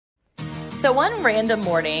So one random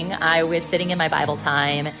morning, I was sitting in my Bible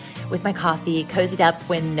time with my coffee, cozied up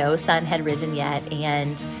when no sun had risen yet,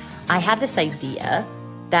 and I had this idea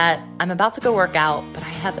that I'm about to go work out, but I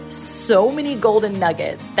have so many golden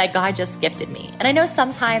nuggets that God just gifted me. And I know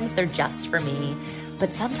sometimes they're just for me,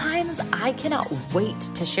 but sometimes I cannot wait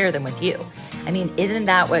to share them with you. I mean, isn't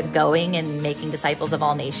that what going and making disciples of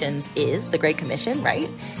all nations is, the Great Commission, right?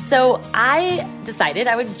 So I decided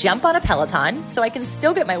I would jump on a Peloton so I can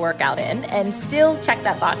still get my workout in and still check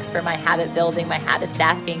that box for my habit building, my habit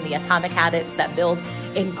stacking, the atomic habits that build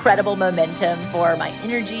incredible momentum for my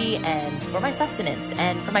energy and for my sustenance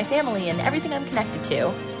and for my family and everything I'm connected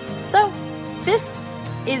to. So this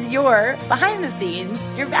is your behind the scenes,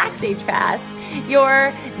 your backstage pass,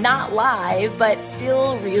 your not live, but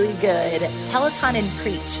still really good Peloton and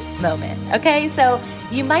Preach moment. Okay, so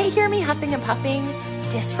you might hear me huffing and puffing.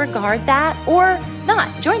 Disregard that or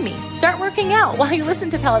not. Join me. Start working out while you listen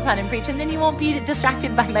to Peloton and Preach, and then you won't be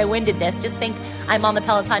distracted by my windedness. Just think I'm on the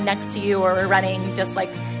Peloton next to you, or we're running just like,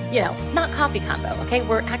 not coffee combo, okay?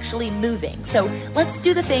 We're actually moving. So let's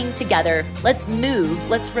do the thing together. Let's move.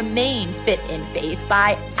 Let's remain fit in faith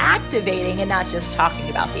by activating and not just talking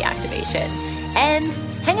about the activation. And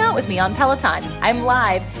hang out with me on Peloton. I'm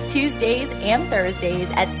live Tuesdays and Thursdays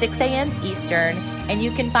at 6 a.m. Eastern. And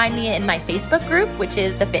you can find me in my Facebook group, which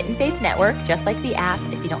is the Fit and Faith Network, just like the app.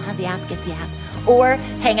 If you don't have the app, get the app. Or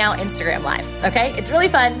hang out Instagram Live, okay? It's really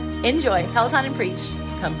fun. Enjoy Peloton and Preach.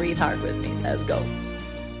 Come breathe hard with me. Let's go.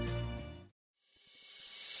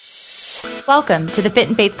 Welcome to the Fit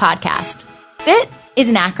and Faith Podcast. FIT is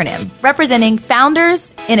an acronym representing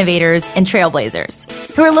founders, innovators, and trailblazers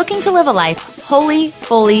who are looking to live a life wholly,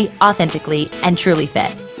 fully, authentically, and truly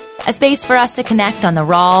fit. A space for us to connect on the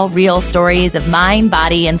raw, real stories of mind,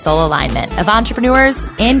 body, and soul alignment of entrepreneurs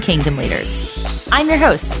and kingdom leaders. I'm your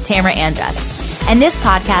host, Tamara Andress, and this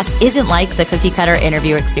podcast isn't like the cookie-cutter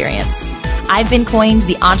interview experience. I've been coined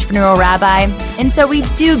the entrepreneurial rabbi, and so we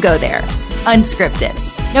do go there, unscripted.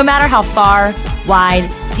 No matter how far, wide,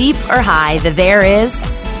 deep, or high the there is,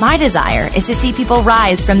 my desire is to see people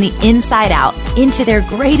rise from the inside out into their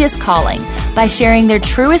greatest calling by sharing their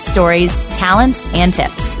truest stories, talents, and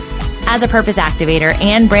tips. As a purpose activator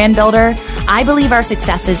and brand builder, I believe our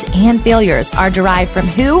successes and failures are derived from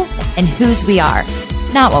who and whose we are,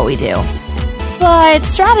 not what we do. But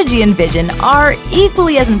strategy and vision are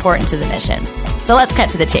equally as important to the mission. So let's cut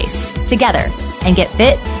to the chase together and get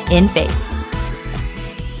fit in faith.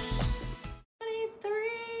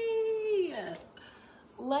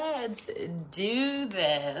 Let's do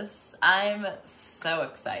this. I'm so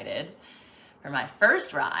excited for my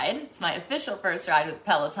first ride. It's my official first ride with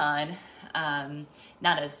Peloton.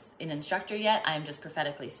 Not as an instructor yet. I'm just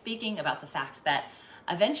prophetically speaking about the fact that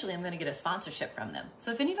eventually I'm going to get a sponsorship from them.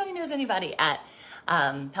 So if anybody knows anybody at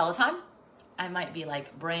Peloton, I might be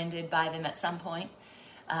like branded by them at some point,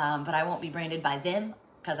 but I won't be branded by them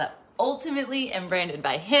because I ultimately am branded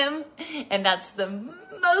by him, and that's the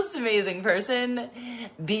most amazing person,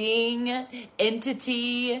 being,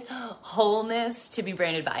 entity, wholeness to be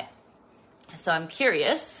branded by. So I'm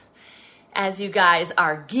curious, as you guys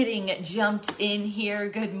are getting jumped in here,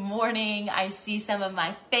 good morning. I see some of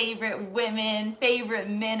my favorite women, favorite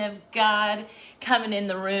men of God coming in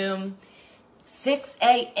the room. 6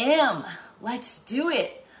 a.m. Let's do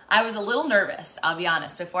it. I was a little nervous, I'll be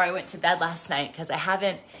honest, before I went to bed last night because I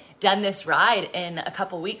haven't done this ride in a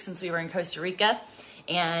couple weeks since we were in Costa Rica.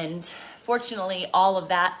 And fortunately, all of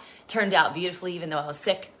that turned out beautifully, even though I was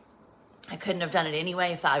sick. I couldn't have done it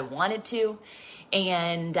anyway if I wanted to.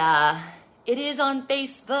 And it is on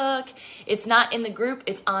Facebook. It's not in the group.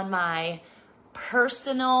 It's on my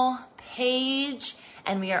personal page.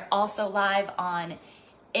 And we are also live on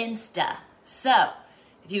Insta. So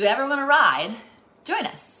if you ever want to ride, join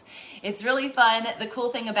us. It's really fun. The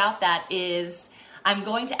cool thing about that is I'm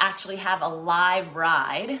going to actually have a live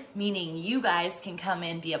ride, meaning you guys can come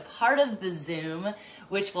in, be a part of the Zoom,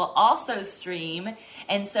 which will also stream.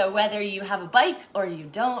 And so whether you have a bike or you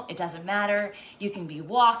don't, it doesn't matter. You can be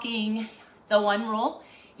walking. The one rule,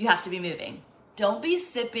 you have to be moving. Don't be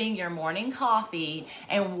sipping your morning coffee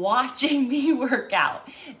and watching me work out.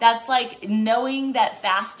 That's like knowing that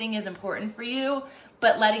fasting is important for you,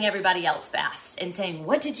 but letting everybody else fast and saying,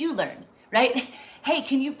 what did you learn, right? Hey,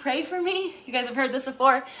 can you pray for me? You guys have heard this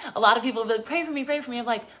before. A lot of people will be like, pray for me, pray for me. I'm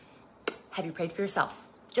like, have you prayed for yourself?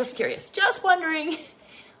 Just curious, just wondering.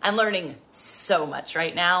 I'm learning so much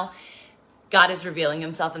right now. God is revealing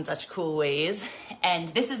himself in such cool ways. And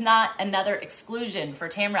this is not another exclusion for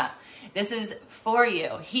Tamra. This is for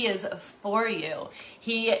you. He is for you.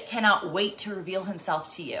 He cannot wait to reveal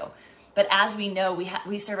himself to you. But as we know,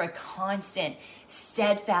 we serve a constant,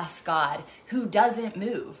 steadfast God who doesn't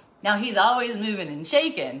move. Now, he's always moving and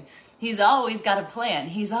shaking. He's always got a plan.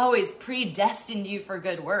 He's always predestined you for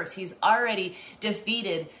good works. He's already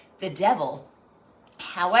defeated the devil.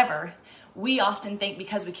 However, we often think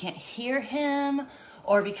because we can't hear him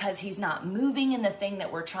or because he's not moving in the thing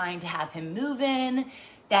that we're trying to have him move in,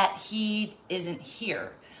 that he isn't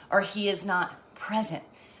here or he is not present.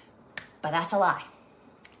 But that's a lie.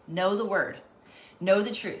 Know the word. Know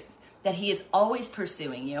the truth. That he is always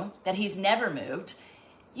pursuing you. That he's never moved.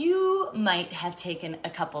 You might have taken a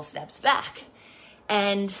couple steps back.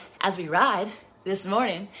 And as we ride this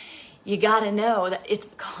morning, you got to know that it's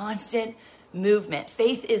constant movement.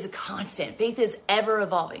 Faith is a constant. Faith is ever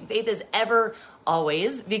evolving. Faith is ever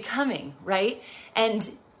always becoming, right? And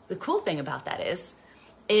the cool thing about that is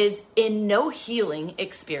in no healing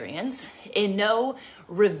experience, in no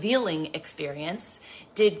revealing experience,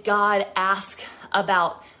 did God ask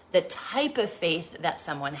about the type of faith that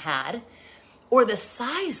someone had or the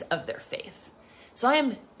size of their faith. So I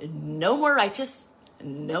am no more righteous,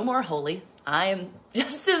 no more holy. I am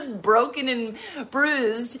just as broken and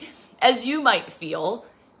bruised as you might feel.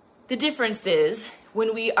 The difference is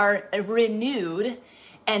when we are renewed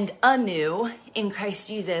and anew in Christ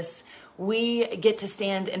Jesus, we get to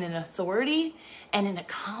stand in an authority and in a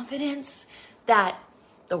confidence that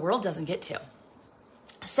the world doesn't get to.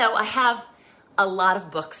 So I have a lot of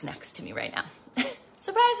books next to me right now.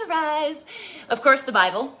 Surprise, surprise. Of course, the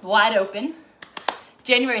Bible, wide open.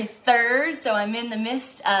 January 3rd, so I'm in the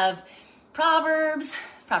midst of Proverbs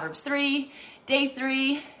 3, day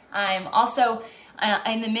 3. I'm also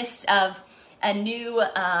in the midst of a new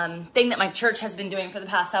thing that my church has been doing for the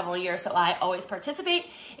past several years, so I always participate.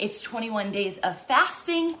 It's 21 days of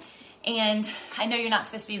fasting, and I know you're not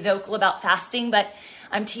supposed to be vocal about fasting, but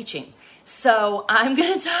I'm teaching. So I'm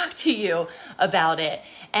going to talk to you about it,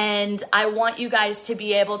 and I want you guys to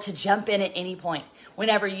be able to jump in at any point,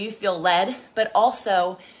 whenever you feel led, but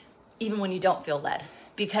also even when you don't feel led,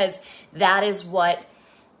 because that is what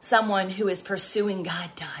someone who is pursuing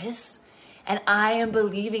God does. And I am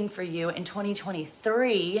believing for you in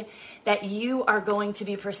 2023 that you are going to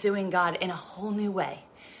be pursuing God in a whole new way,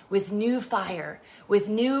 with new fire, with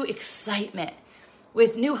new excitement,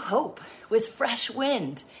 with new hope, with fresh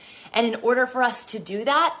wind. And in order for us to do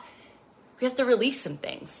that, we have to release some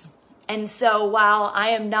things. And so while I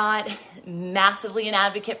am not massively an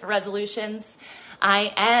advocate for resolutions,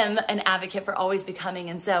 I am an advocate for always becoming.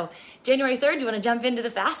 And so January 3rd, you want to jump into the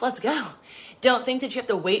fast? Let's go. Don't think that you have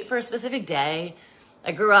to wait for a specific day.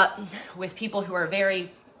 I grew up with people who are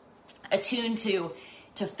very attuned to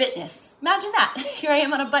fitness. Imagine that. Here I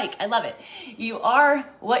am on a bike. I love it. You are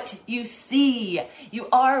what you see. You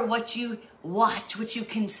are what you watch, what you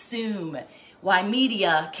consume. Why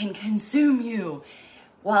media can consume you.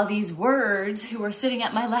 While these words who are sitting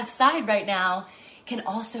at my left side right now can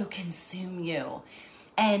also consume you.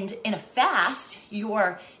 And in a fast, you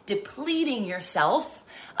are depleting yourself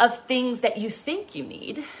of things that you think you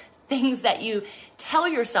need, things that you tell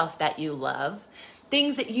yourself that you love,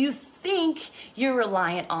 things that you think you're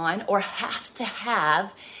reliant on or have to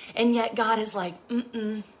have. And yet God is like,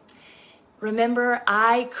 remember,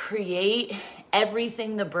 I create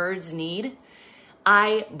everything the birds need.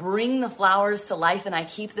 I bring the flowers to life and I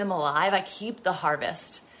keep them alive. I keep the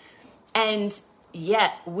harvest. And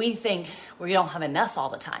yet we think we don't have enough all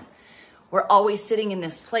the time. We're always sitting in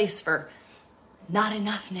this place for not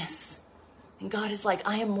enoughness. And God is like,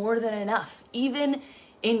 I am more than enough. Even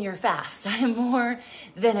in your fast, I am more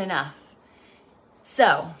than enough.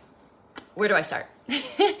 So where do I start?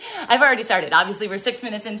 I've already started. Obviously, we're 6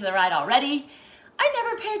 minutes into the ride already. I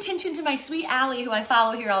never pay attention to my sweet Allie, who I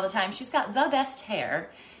follow here all the time. She's got the best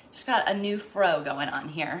hair. She's got a new fro going on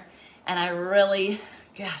here. And I really,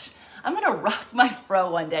 gosh, I'm going to rock my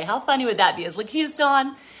fro one day. How funny would that be? Is Lakia still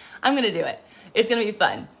on? I'm going to do it. It's going to be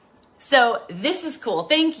fun. So this is cool.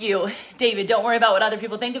 Thank you, David. Don't worry about what other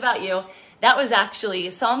people think about you. That was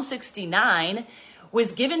actually Psalm 69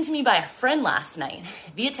 was given to me by a friend last night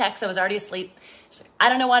via text. I was already asleep. She's like, I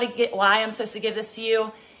don't know why I'm supposed to give this to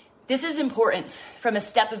you. This is important from a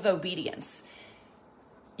step of obedience.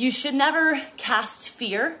 You should never cast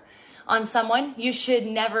fear on someone. You should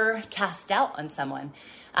never cast doubt on someone.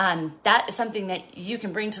 That is something that you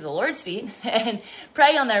can bring to the Lord's feet and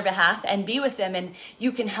pray on their behalf and be with them. And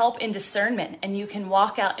you can help in discernment and you can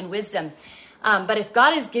walk out in wisdom. But if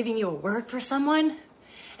God is giving you a word for someone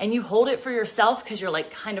and you hold it for yourself because you're like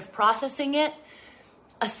kind of processing it,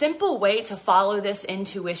 a simple way to follow this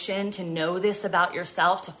intuition, to know this about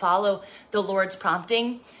yourself, to follow the Lord's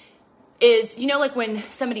prompting is, like when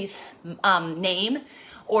somebody's name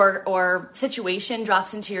or situation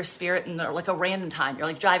drops into your spirit and like a random time. You're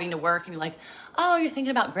like driving to work and you're like, oh, you're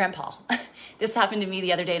thinking about grandpa. This happened to me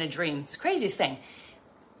the other day in a dream. It's the craziest thing.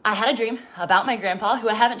 I had a dream about my grandpa, who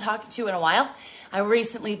I haven't talked to in a while. I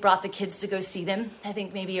recently brought the kids to go see them, I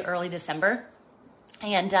think maybe early December.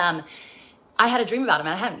 And I had a dream about him,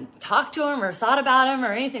 and I hadn't talked to him or thought about him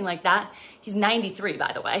or anything like that. He's 93,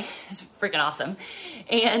 by the way. He's freaking awesome.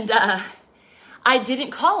 And I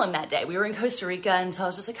didn't call him that day. We were in Costa Rica, and so I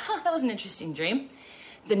was just like, that was an interesting dream.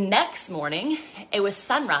 The next morning, it was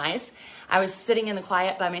sunrise. I was sitting in the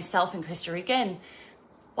quiet by myself in Costa Rica and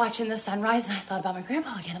watching the sunrise, and I thought about my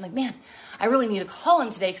grandpa again. I'm like, man, I really need to call him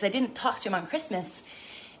today because I didn't talk to him on Christmas.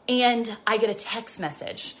 And I get a text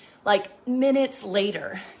message like minutes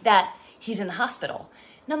later that he's in the hospital.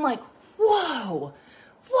 And I'm like, whoa,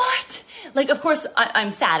 what? Like, of course,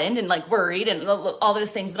 I'm saddened and like worried and all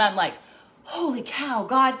those things, but I'm like, holy cow,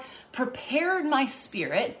 God prepared my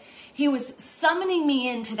spirit. He was summoning me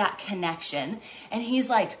into that connection. And he's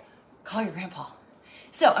like, call your grandpa.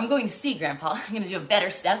 So I'm going to see grandpa. I'm going to do a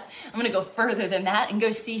better step. I'm going to go further than that and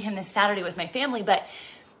go see him this Saturday with my family. But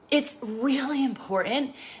it's really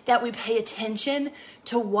important that we pay attention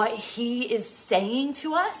to what he is saying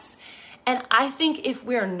to us. And I think if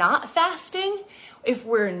we're not fasting, if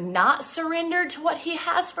we're not surrendered to what he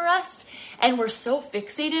has for us, and we're so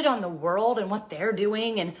fixated on the world and what they're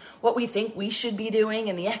doing and what we think we should be doing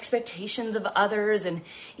and the expectations of others and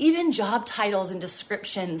even job titles and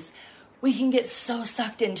descriptions, we can get so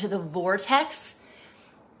sucked into the vortex.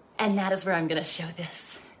 And that is where I'm going to show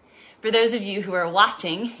this. For those of you who are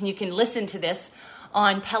watching, you can listen to this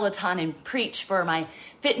on Peloton and Preach for my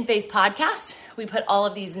Fit and Faith podcast. We put all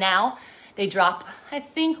of these now. They drop, I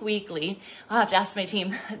think, weekly. I'll have to ask my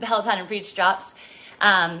team. Peloton and Preach drops.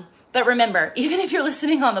 But remember, even if you're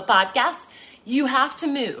listening on the podcast, you have to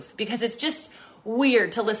move because it's just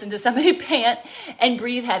weird to listen to somebody pant and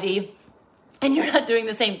breathe heavy and you're not doing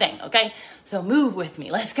the same thing, okay? So move with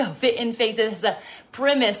me. Let's go. Fit in Faith is a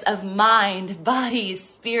premise of mind, body,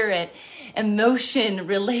 spirit, emotion,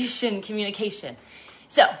 relation, communication.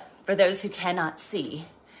 So for those who cannot see,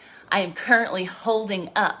 I am currently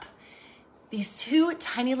holding up these two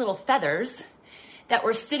tiny little feathers that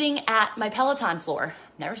were sitting at my Peloton floor.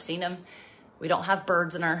 Never seen them. We don't have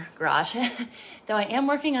birds in our garage, though I am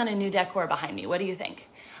working on a new decor behind me. What do you think?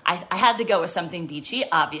 I had to go with something beachy,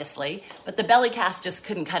 obviously, but the belly cast just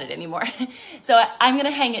couldn't cut it anymore. So I'm going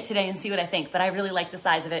to hang it today and see what I think, but I really like the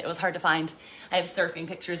size of it. It was hard to find. I have surfing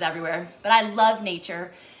pictures everywhere, but I love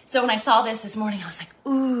nature. So when I saw this morning, I was like,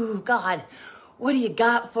 ooh, God, what do you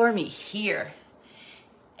got for me here?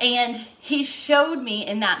 And he showed me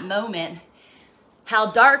in that moment how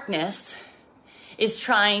darkness is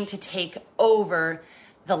trying to take over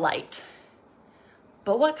the light.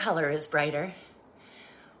 But what color is brighter?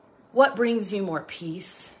 What brings you more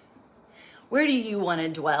peace? Where do you want to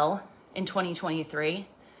dwell in 2023?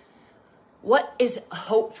 What is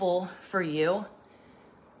hopeful for you?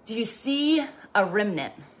 Do you see a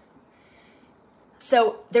remnant?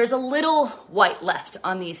 So there's a little white left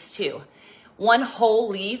on these two. One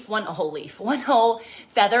whole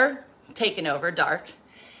feather taken over, dark.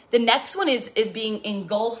 The next one is being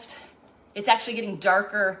engulfed. It's actually getting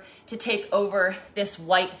darker to take over this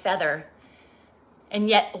white feather. And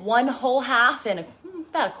yet one whole half and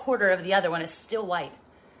about a quarter of the other one is still white.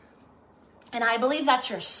 And I believe that's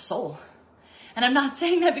your soul. And I'm not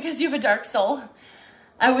saying that because you have a dark soul.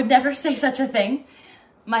 I would never say such a thing.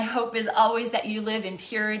 My hope is always that you live in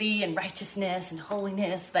purity and righteousness and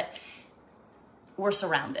holiness, but we're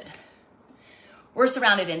surrounded. We're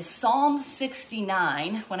surrounded in Psalm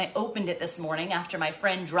 69. When I opened it this morning after my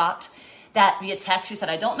friend dropped that via text, she said,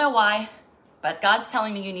 I don't know why, but God's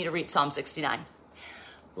telling me you need to read Psalm 69.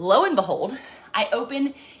 Lo and behold, I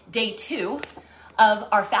open day 2 of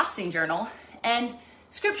our fasting journal and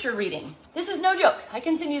scripture reading. This is no joke. I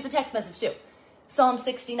continue the text message too. Psalm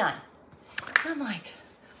 69. I'm like,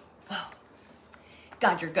 whoa,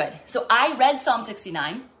 God, you're good. So I read Psalm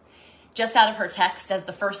 69 just out of her text as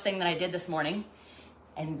the first thing that I did this morning,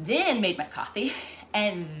 and then made my coffee,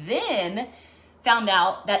 and then found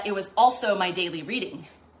out that it was also my daily reading.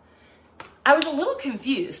 I was a little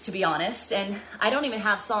confused, to be honest, and I don't even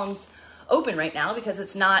have Psalms open right now because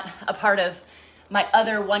it's not a part of my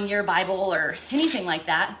other 1-year Bible or anything like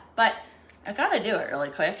that, but I gotta do it really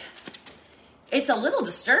quick. It's a little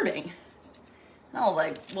disturbing. And I was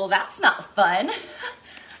like, well, that's not fun.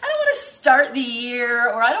 I don't want to start the year,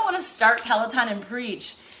 or I don't want to start Peloton and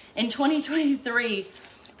Preach in 2023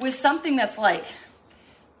 with something that's like,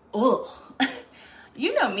 ugh.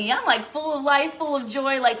 You know me, I'm like full of life, full of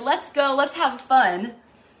joy, like let's go, let's have fun.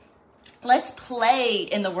 Let's play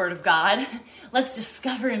in the Word of God. Let's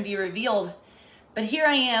discover and be revealed. But here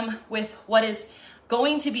I am with what is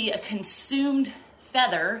going to be a consumed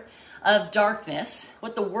feather of darkness,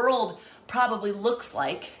 what the world probably looks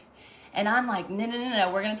like. And I'm like,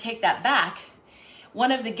 no, we're going to take that back.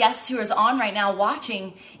 One of the guests who is on right now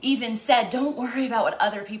watching even said, don't worry about what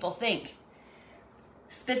other people think.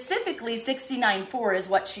 Specifically, 69:4 is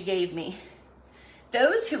what she gave me.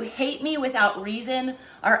 Those who hate me without reason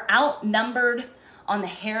are outnumbered on the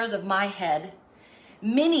hairs of my head.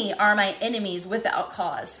 Many are my enemies without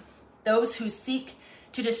cause. Those who seek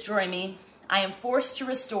to destroy me, I am forced to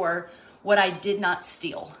restore what I did not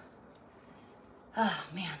steal. Oh,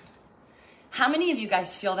 man. How many of you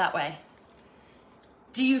guys feel that way?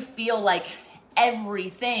 Do you feel like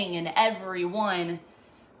everything and everyone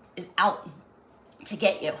is out to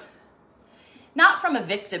get you? Not from a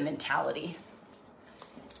victim mentality.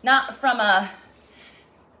 Not from a,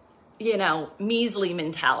 measly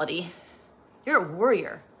mentality. You're a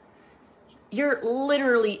warrior. You're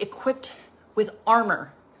literally equipped with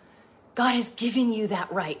armor. God has given you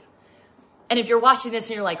that right. And if you're watching this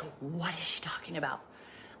and you're like, what is she talking about?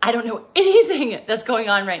 I don't know anything that's going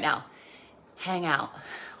on right now. Hang out.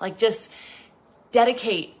 Just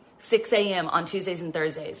dedicate 6 a.m. on Tuesdays and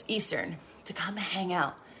Thursdays, Eastern, to come hang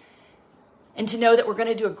out. And to know that we're going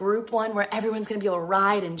to do a group one where everyone's going to be able to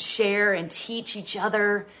ride and share and teach each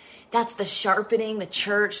other. That's the sharpening, the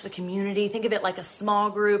church, the community. Think of it like a small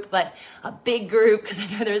group, but a big group, because I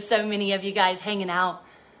know there's so many of you guys hanging out.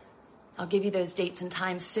 I'll give you those dates and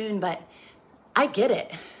times soon, but I get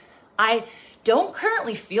it. I don't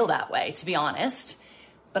currently feel that way, to be honest,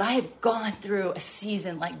 but I have gone through a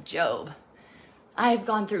season like Job. I have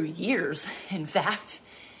gone through years, in fact.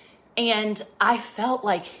 And I felt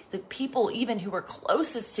like the people even who were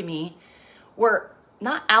closest to me were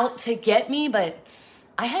not out to get me, but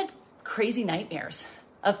I had crazy nightmares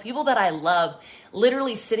of people that I love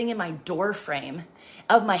literally sitting in my door frame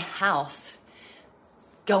of my house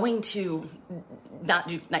going to not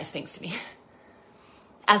do nice things to me.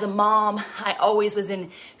 As a mom, I always was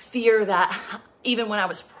in fear that even when I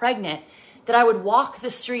was pregnant, that I would walk the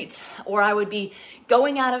streets or I would be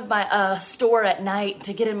going out of my store at night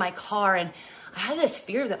to get in my car. And I had this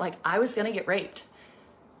fear that I was going to get raped.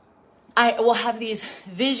 I will have these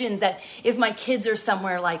visions that if my kids are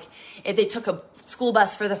somewhere, if they took a school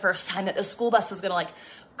bus for the first time, that the school bus was going to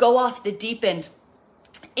go off the deep end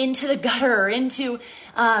into the gutter or into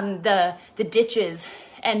the ditches.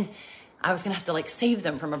 And I was going to have to save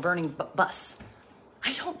them from a burning bus.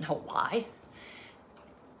 I don't know why.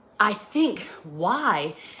 I think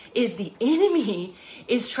why is the enemy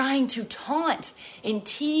is trying to taunt and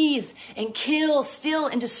tease and kill, steal,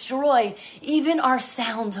 and destroy even our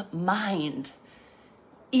sound mind,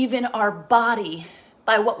 even our body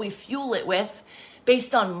by what we fuel it with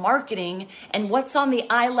based on marketing and what's on the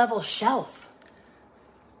eye level shelf.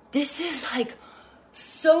 This is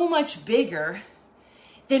so much bigger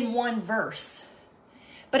than one verse.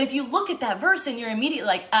 But if you look at that verse and you're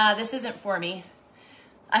immediately this isn't for me.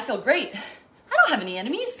 I feel great. I don't have any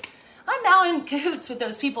enemies. I'm now in cahoots with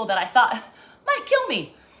those people that I thought might kill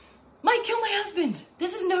me, might kill my husband.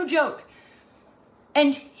 This is no joke.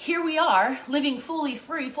 And here we are living fully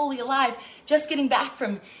free, fully alive, just getting back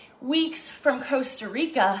from weeks from Costa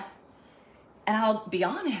Rica. And I'll be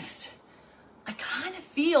honest, I kind of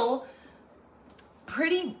feel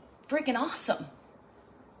pretty freaking awesome.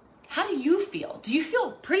 How do you feel? Do you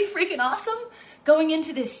feel pretty freaking awesome going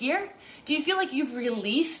into this year? Do you feel like you've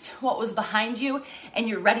released what was behind you and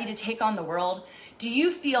you're ready to take on the world? Do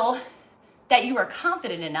you feel that you are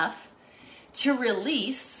confident enough to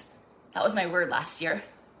release, that was my word last year,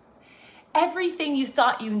 everything you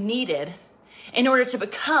thought you needed in order to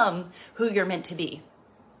become who you're meant to be?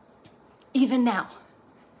 Even now,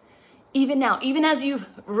 even as you've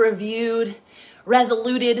reviewed,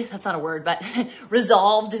 resoluted, that's not a word, but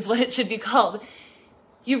resolved is what it should be called.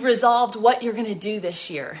 You've resolved what you're going to do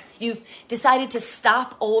this year. You've decided to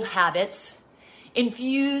stop old habits,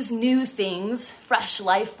 infuse new things, fresh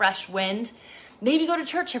life, fresh wind. Maybe go to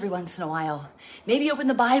church every once in a while. Maybe open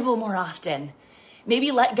the Bible more often.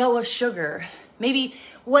 Maybe let go of sugar. Maybe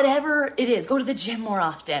whatever it is, go to the gym more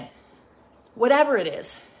often. Whatever it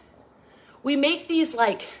is. We make these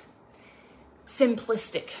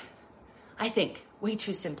simplistic, I think, way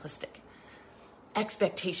too simplistic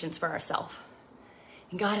expectations for ourselves.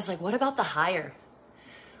 And God is what about the higher?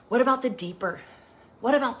 What about the deeper?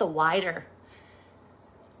 What about the wider?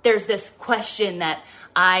 There's this question that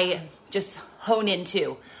I just hone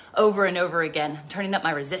into over and over again. I'm turning up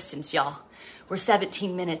my resistance, y'all. We're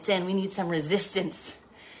 17 minutes in. We need some resistance.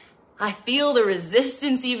 I feel the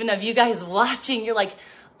resistance even of you guys watching. You're like,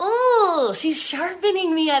 oh, she's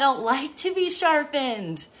sharpening me. I don't like to be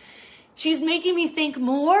sharpened. She's making me think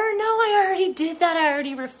more. No, I already did that. I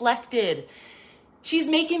already reflected. She's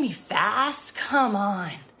making me fast. Come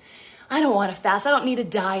on. I don't want to fast. I don't need a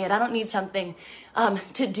diet. I don't need something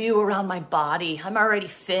to do around my body. I'm already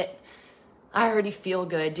fit. I already feel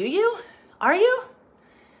good. Do you? Are you?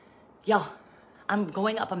 Y'all, I'm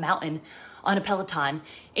going up a mountain on a Peloton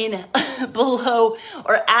in below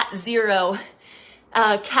or at zero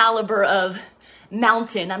caliber of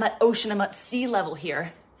mountain. I'm at ocean. I'm at sea level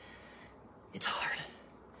here. It's hard.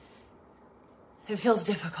 It feels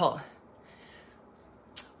difficult.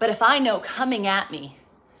 But if I know coming at me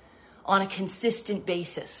on a consistent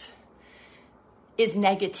basis is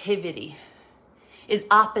negativity, is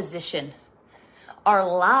opposition, are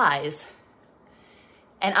lies,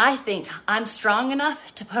 and I think I'm strong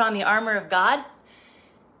enough to put on the armor of God,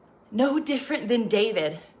 no different than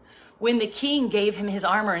David when the king gave him his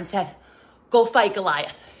armor and said, go fight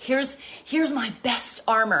Goliath. Here's my best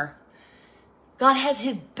armor. God has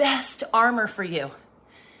his best armor for you.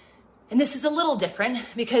 And this is a little different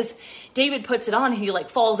because David puts it on and he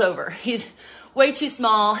falls over. He's way too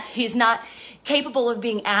small. He's not capable of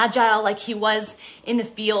being agile like he was in the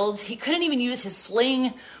fields. He couldn't even use his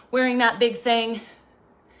sling wearing that big thing.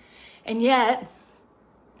 And yet,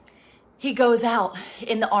 he goes out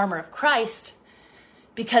in the armor of Christ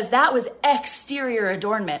because that was exterior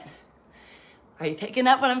adornment. Are you picking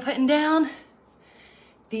up what I'm putting down?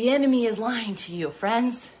 The enemy is lying to you,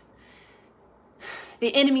 friends.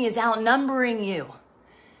 The enemy is outnumbering you.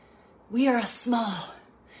 We are a small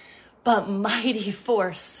but mighty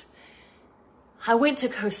force. I went to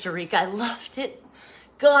Costa Rica. I loved it.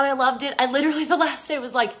 God, I loved it. I literally, the last day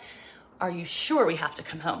was like, are you sure we have to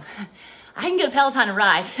come home? I can get a Peloton and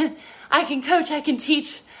ride. I can coach. I can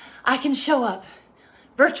teach. I can show up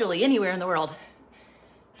virtually anywhere in the world.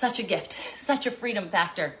 Such a gift. Such a freedom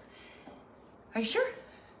factor. Are you sure?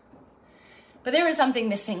 But there was something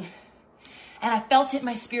missing. And I felt it in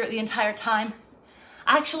my spirit the entire time.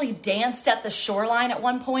 I actually danced at the shoreline at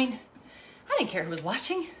one point. I didn't care who was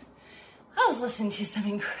watching. I was listening to some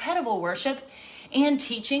incredible worship and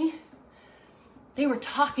teaching. They were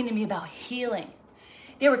talking to me about healing.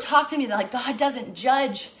 They were talking to me like God doesn't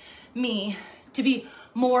judge me to be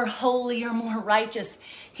more holy or more righteous.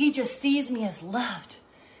 He just sees me as loved.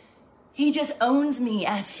 He just owns me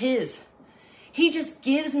as his. He just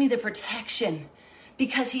gives me the protection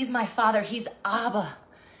because he's my father. He's Abba.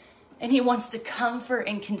 And he wants to comfort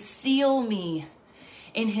and conceal me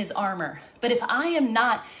in his armor. But if I am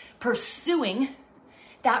not pursuing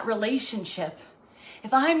that relationship,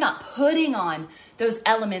 if I'm not putting on those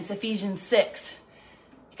elements, Ephesians 6,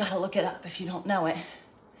 you got to look it up if you don't know it.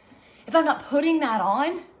 If I'm not putting that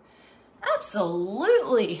on,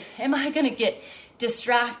 absolutely am I going to get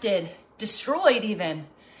distracted, destroyed even,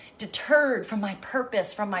 deterred from my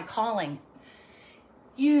purpose, from my calling.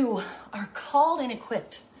 You are called and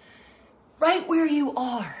equipped right where you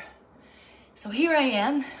are. So here I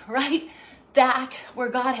am, right back where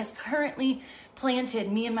God has currently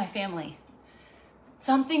planted me and my family.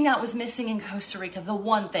 Something that was missing in Costa Rica, the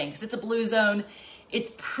one thing, because it's a blue zone,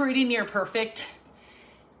 it's pretty near perfect.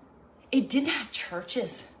 It didn't have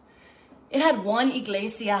churches. It had one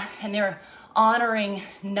iglesia, and they were honoring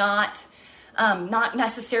not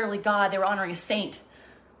necessarily God, they were honoring a saint.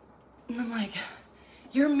 And I'm like,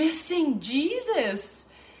 you're missing Jesus.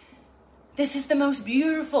 This is the most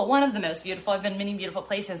beautiful, one of the most beautiful. I've been many beautiful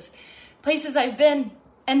places I've been,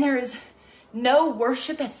 and there is no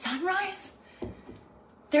worship at sunrise.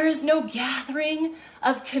 There is no gathering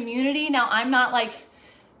of community. Now, I'm not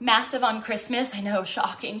massive on Christmas. I know,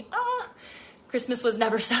 shocking. Christmas was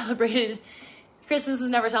never celebrated. Christmas was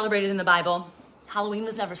never celebrated in the Bible. Halloween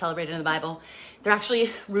was never celebrated in the Bible. They're actually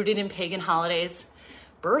rooted in pagan holidays.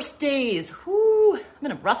 Birthdays. Whoo, I'm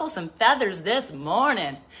going to ruffle some feathers this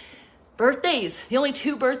morning. Birthdays. The only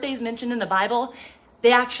 2 birthdays mentioned in the Bible,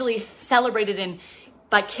 they actually celebrated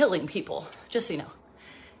by killing people. Just so you know.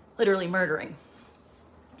 Literally murdering.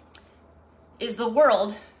 Is the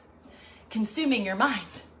world consuming your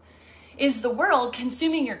mind? Is the world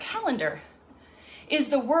consuming your calendar? Is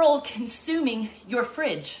the world consuming your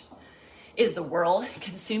fridge? Is the world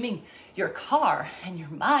consuming your car and your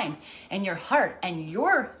mind and your heart and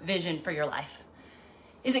your vision for your life?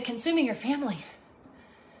 Is it consuming your family?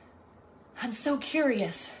 I'm so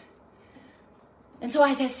curious. And so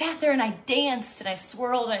as I sat there and I danced and I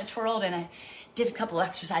swirled and I twirled and I did a couple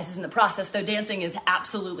exercises in the process, though dancing is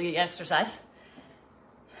absolutely exercise,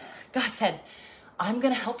 God said, I'm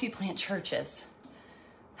going to help you plant churches.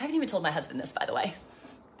 I haven't even told my husband this, by the way.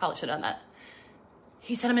 Probably should have done that.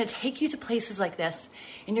 He said, I'm going to take you to places like this,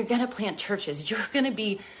 and you're going to plant churches. You're going to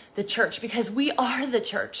be the church because we are the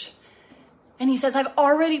church. And he says, I've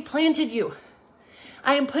already planted you.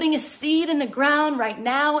 I am putting a seed in the ground right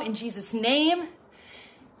now in Jesus' name,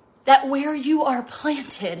 that where you are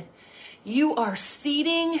planted, you are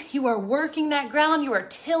seeding, you are working that ground, you are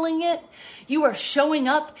tilling it, you are showing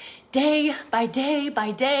up day by day by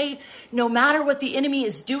day, no matter what the enemy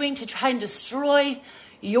is doing to try and destroy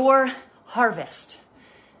your harvest.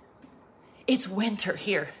 It's winter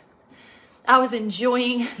here. I was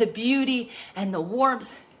enjoying the beauty and the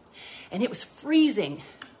warmth, and it was freezing.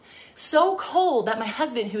 So cold that my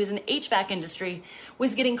husband, who is in the HVAC industry,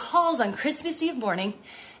 was getting calls on Christmas Eve morning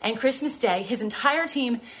and Christmas Day. His entire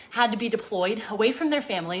team had to be deployed away from their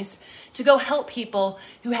families to go help people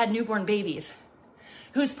who had newborn babies,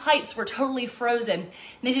 whose pipes were totally frozen. And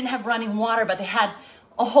they didn't have running water, but they had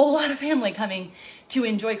a whole lot of family coming to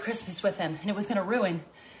enjoy Christmas with them. And it was going to ruin,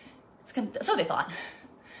 so they thought,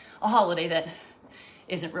 a holiday that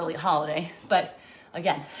isn't really a holiday. But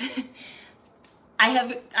again,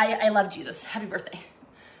 I love Jesus. Happy birthday.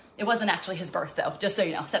 It wasn't actually his birth, though, just so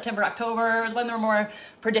you know. September, October was when they were more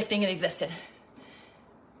predicting it existed.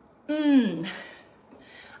 I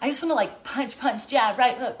just want to like punch, jab,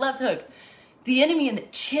 right hook, left hook. The enemy in the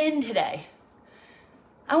chin today.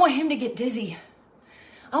 I want him to get dizzy.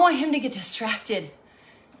 I want him to get distracted.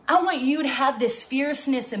 I want you to have this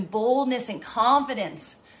fierceness and boldness and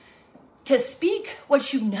confidence to speak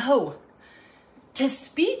what you know, to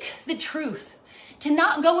speak the truth, to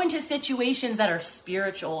not go into situations that are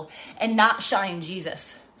spiritual and not shine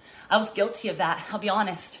Jesus. I was guilty of that, I'll be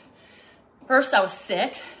honest. First, I was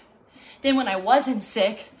sick. Then when I wasn't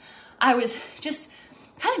sick, I was just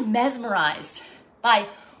kind of mesmerized by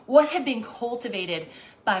what had been cultivated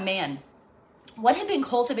by man. What had been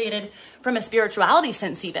cultivated from a spirituality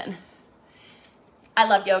sense even. I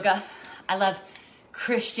love yoga. I love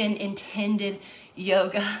Christian intended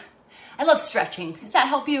yoga. I love stretching. Does that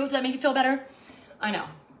help you? Does that make you feel better? I know.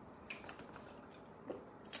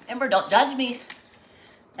 Remember, don't judge me.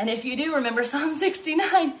 And if you do, remember Psalm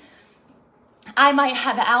 69. I might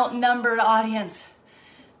have an outnumbered audience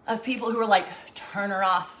of people who are like, turn her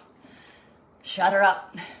off, shut her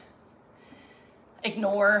up,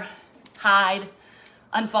 ignore, hide,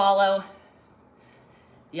 unfollow.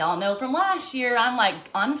 Y'all know from last year, I'm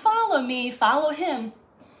like, unfollow me, follow him.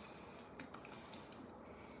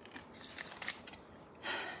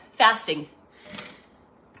 Fasting.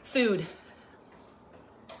 Food.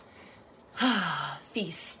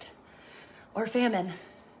 Feast. Or famine.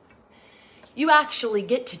 You actually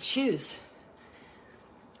get to choose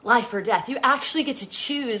life or death. You actually get to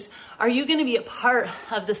choose, are you going to be a part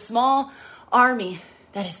of the small army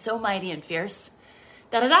that is so mighty and fierce,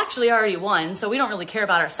 that has actually already won, so we don't really care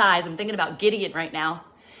about our size. I'm thinking about Gideon right now.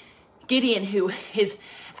 Gideon, who is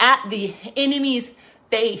at the enemy's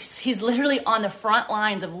base. He's literally on the front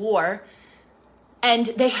lines of war, and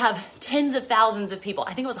they have tens of thousands of people.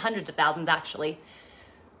 I think it was hundreds of thousands, actually.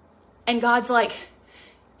 And God's like,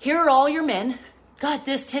 here are all your men. God,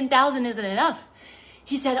 this 10,000 isn't enough.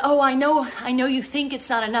 He said, oh, I know you think it's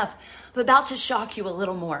not enough, but about to shock you a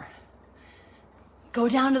little more. Go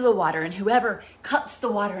down to the water, and whoever cuts the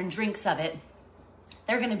water and drinks of it,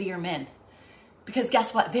 they're going to be your men. Because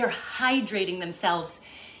guess what? They're hydrating themselves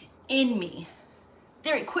in me.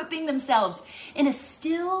 They're equipping themselves in a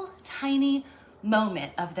still, tiny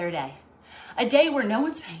moment of their day. A day where no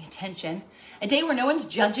one's paying attention. A day where no one's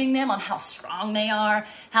judging them on how strong they are,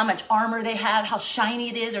 how much armor they have, how shiny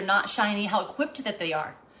it is or not shiny, how equipped that they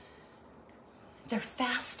are. They're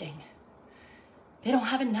fasting. They don't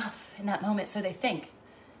have enough in that moment, so they think.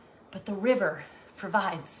 But the river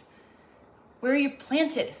provides. Where are you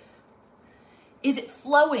planted? Is it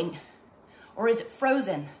flowing or is it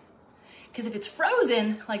frozen? Because if it's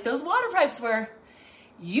frozen, like those water pipes were,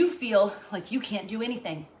 you feel like you can't do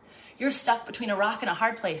anything. You're stuck between a rock and a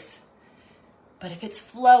hard place. But if it's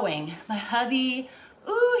flowing, my hubby,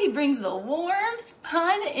 he brings the warmth,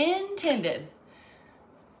 pun intended.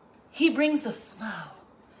 He brings the flow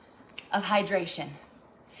of hydration.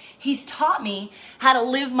 He's taught me how to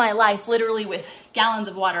live my life literally with gallons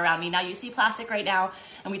of water around me. Now you see plastic right now,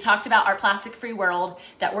 and we talked about our plastic-free world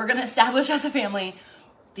that we're gonna establish as a family.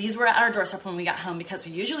 These were at our doorstep when we got home because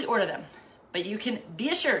we usually order them. But you can be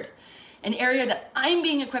assured, an area that I'm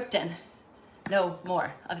being equipped in, no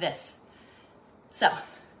more of this. So,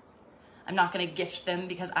 I'm not gonna gift them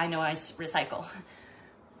because I know I recycle.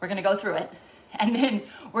 We're gonna go through it, and then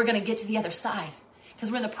we're gonna get to the other side.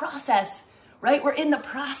 Because we're in the process, right? We're in the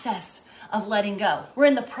process of letting go. We're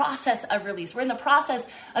in the process of release. We're in the process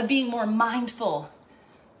of being more mindful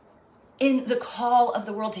in the call of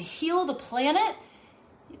the world to heal the planet,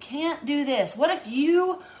 you can't do this. What if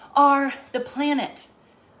you are the planet?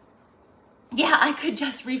 Yeah, I could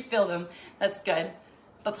just refill them. That's good.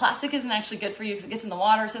 But plastic isn't actually good for you because it gets in the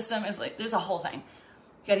water system. It's like, there's a whole thing.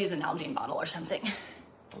 You gotta use an Nalgene bottle or something.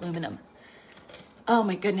 Aluminum. Oh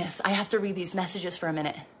my goodness, I have to read these messages for a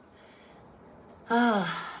minute.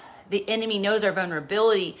 The enemy knows our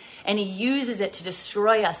vulnerability and he uses it to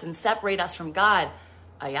destroy us and separate us from God.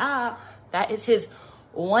 Yeah, that is his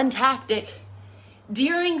one tactic.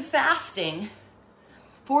 During fasting,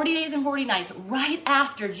 40 days and 40 nights, right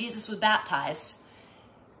after Jesus was baptized,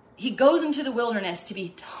 he goes into the wilderness to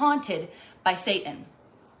be taunted by Satan.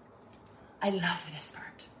 I love this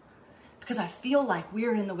part because I feel like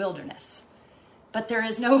we're in the wilderness, but there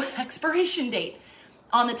is no expiration date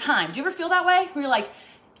on the time. Do you ever feel that way? Where you're like,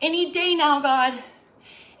 any day now, God,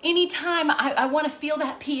 anytime I want to feel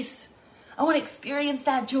that peace. I want to experience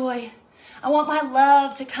that joy. I want my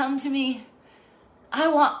love to come to me. I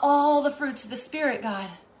want all the fruits of the Spirit, God.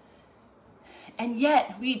 And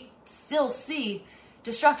yet we still see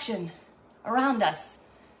destruction around us,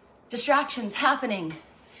 distractions happening.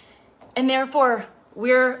 And therefore,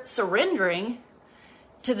 we're surrendering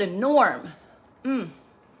to the norm.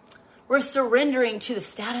 We're surrendering to the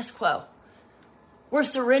status quo. We're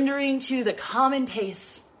surrendering to the common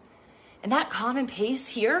pace. And that common pace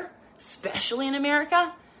here, especially in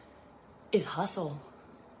America, is hustle.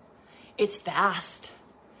 It's fast.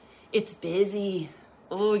 It's busy.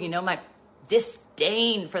 Oh, you know, my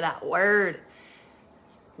disdain for that word.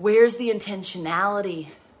 Where's the intentionality?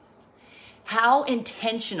 How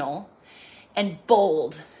intentional and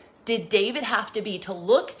bold did David have to be to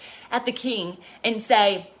look at the king and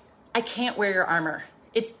say, I can't wear your armor.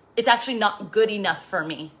 It's actually not good enough for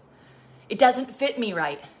me. It doesn't fit me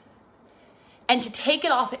right. And to take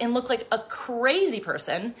it off and look like a crazy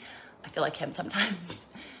person, I feel like him sometimes,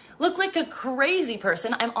 look like a crazy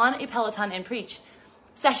person. I'm on a Peloton and Preach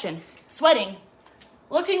session, sweating,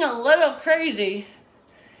 looking a little crazy,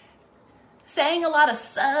 saying a lot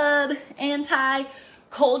of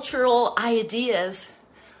anti-cultural ideas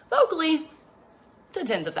vocally to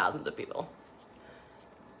tens of thousands of people.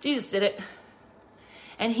 Jesus did it.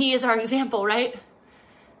 And he is our example, right?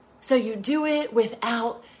 So you do it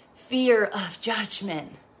without fear of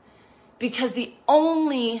judgment. Because the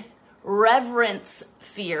only reverence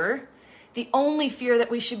fear, the only fear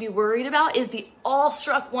that we should be worried about is the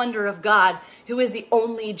awestruck wonder of God, who is the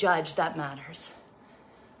only judge that matters.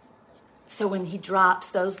 So when he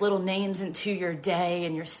drops those little names into your day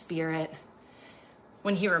and your spirit,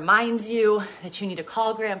 when he reminds you that you need to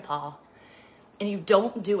call Grandpa, and you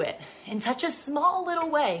don't do it in such a small little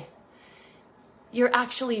way, you're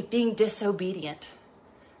actually being disobedient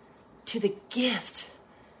to the gift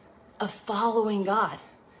of following God,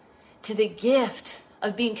 to the gift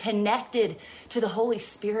of being connected to the Holy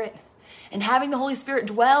Spirit and having the Holy Spirit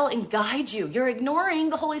dwell and guide you. You're ignoring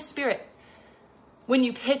the Holy Spirit when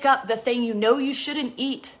you pick up the thing you know you shouldn't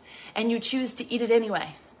eat and you choose to eat it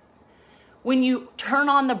anyway. When you turn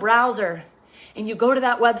on the browser and you go to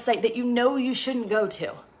that website that you know you shouldn't go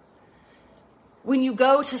to. When you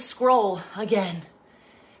go to scroll again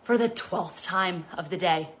for the 12th time of the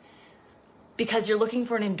day because you're looking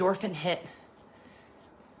for an endorphin hit.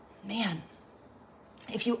 Man,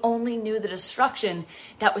 if you only knew the destruction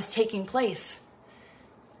that was taking place.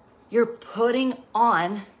 You're putting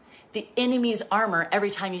on the enemy's armor every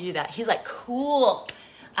time you do that. He's like, cool,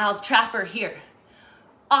 I'll trap her here.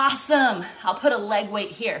 Awesome, I'll put a leg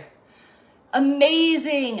weight here.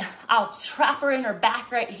 Amazing, I'll trap her in her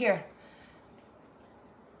back right here.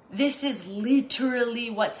 This is literally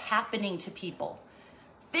what's happening to people.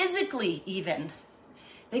 Physically even.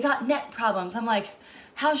 They got neck problems. I'm like,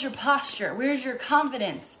 how's your posture? Where's your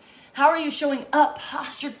confidence? How are you showing up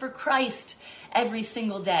postured for Christ every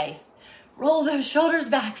single day? Roll those shoulders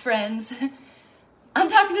back, friends. I'm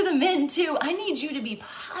talking to the men too. I need you to be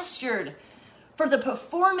postured for the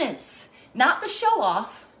performance, not the show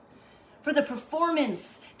off, for the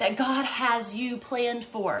performance that God has you planned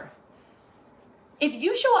for. If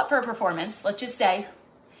you show up for a performance, let's just say,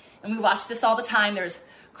 and we watch this all the time, there's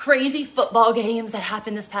crazy football games that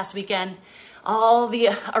happened this past weekend, all the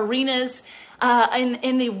arenas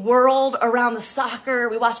in the world around the soccer.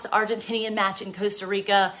 We watched the Argentinian match in Costa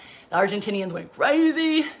Rica. The Argentinians went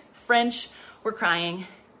crazy. French were crying,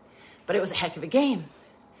 but it was a heck of a game.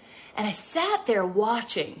 And I sat there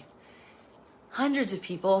watching hundreds of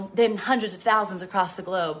people, then hundreds of thousands across the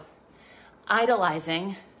globe,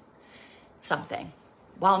 idolizing something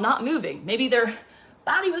while not moving. Maybe their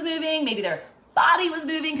body was moving, maybe their body was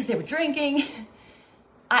moving because they were drinking.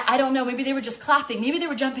 I don't know, maybe they were just clapping, maybe they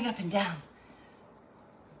were jumping up and down.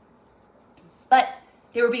 But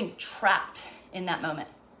they were being trapped in that moment.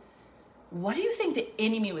 What do you think the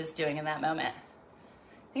enemy was doing in that moment?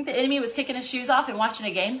 Think the enemy was kicking his shoes off and watching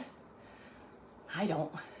a game? I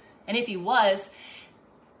don't. And if he was,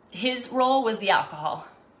 his role was the alcohol.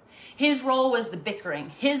 His role was the bickering.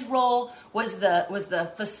 His role was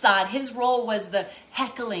the facade. His role was the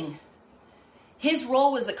heckling. His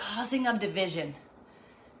role was the causing of division.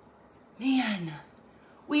 Man,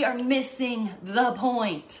 we are missing the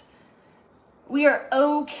point. We are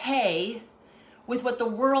okay with what the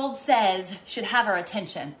world says should have our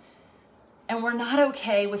attention. And we're not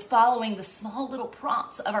okay with following the small little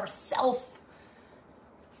prompts of ourself.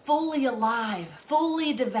 Fully alive,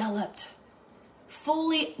 fully developed,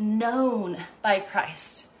 fully known by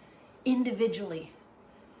Christ individually.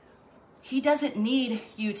 He doesn't need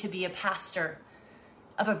you to be a pastor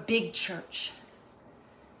of a big church.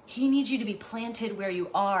 He needs you to be planted where you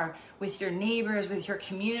are, with your neighbors, with your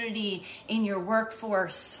community, in your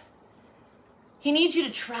workforce. He needs you to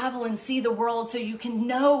travel and see the world so you can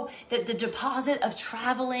know that the deposit of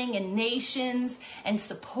traveling and nations and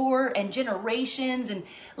support and generations and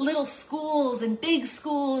little schools and big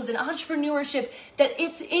schools and entrepreneurship, that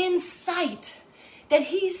it's in sight, that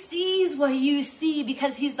he sees what you see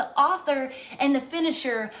because he's the author and the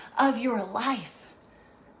finisher of your life.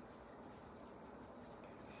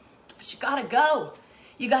 But you gotta go.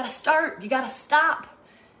 You gotta start. You gotta stop.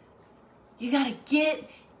 You gotta get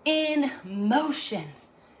in motion.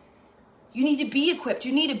 You need to be equipped.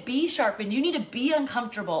 You need to be sharpened. You need to be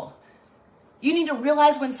uncomfortable. You need to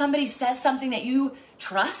realize when somebody says something that you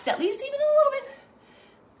trust, at least even a little bit,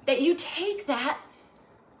 that you take that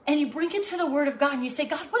and you bring it to the Word of God and you say,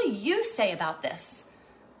 God, what do you say about this?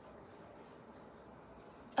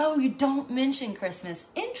 Oh, you don't mention Christmas.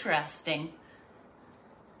 Interesting.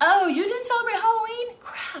 Oh, you didn't celebrate Halloween?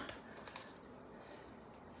 Crap.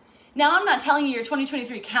 Now, I'm not telling you your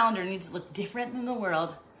 2023 calendar needs to look different than the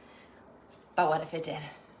world, but what if it did?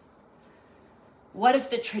 What if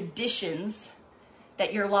the traditions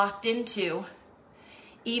that you're locked into,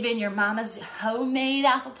 even your mama's homemade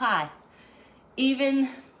apple pie, even,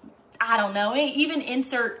 I don't know, even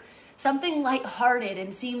insert something lighthearted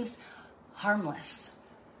and seems harmless.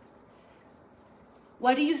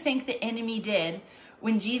 What do you think the enemy did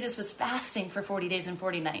when Jesus was fasting for 40 days and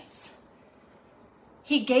 40 nights?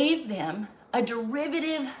 He gave them a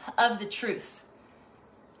derivative of the truth.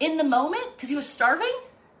 In the moment, because he was starving,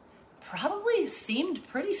 probably seemed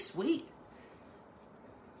pretty sweet.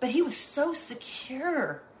 But he was so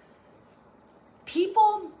secure.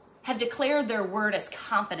 People have declared their word as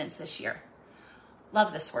confidence this year.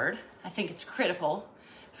 Love this word. I think it's critical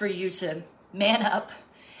for you to man up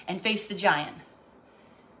and face the giant.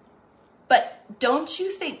 But don't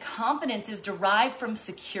you think confidence is derived from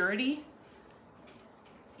security?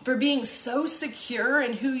 For being so secure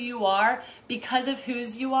in who you are because of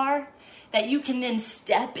whose you are, that you can then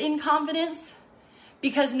step in confidence?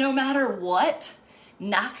 Because no matter what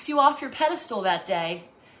knocks you off your pedestal that day,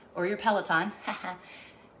 or your Peloton,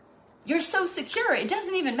 you're so secure, it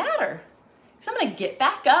doesn't even matter. Because I'm going to get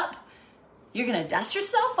back up. You're going to dust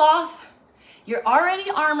yourself off. You're already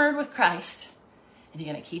armored with Christ. And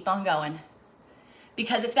you're going to keep on going.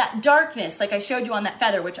 Because if that darkness, like I showed you on that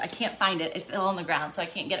feather, which I can't find it, it fell on the ground, so I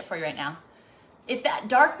can't get it for you right now. If that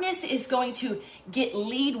darkness is going to get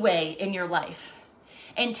leadway in your life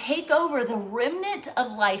and take over the remnant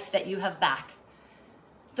of life that you have back,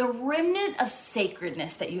 the remnant of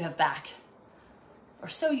sacredness that you have back, or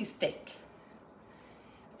so you think.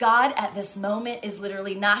 God at this moment is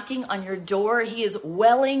literally knocking on your door. He is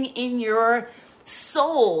welling in your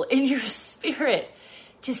soul, in your spirit,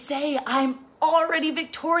 to say, I'm already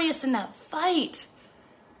victorious in that fight.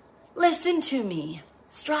 Listen to me.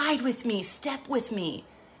 Stride with me. Step with me.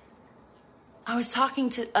 I was talking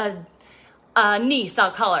to a niece,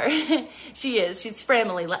 I'll call her. She's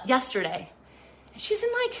family yesterday. She's in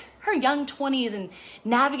like her young 20s and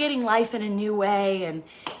navigating life in a new way. And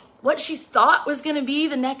what she thought was going to be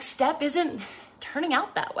the next step isn't turning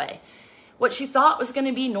out that way. What she thought was going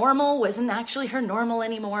to be normal wasn't actually her normal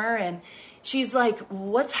anymore. And she's like,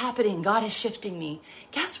 what's happening? God is shifting me.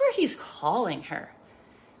 Guess where he's calling her?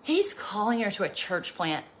 He's calling her to a church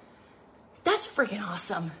plant. That's freaking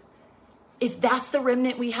awesome. If that's the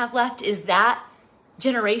remnant we have left, is that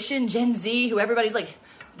generation, Gen Z, who everybody's like,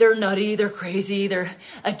 they're nutty, they're crazy, they're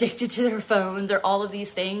addicted to their phones, or all of these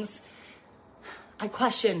things. I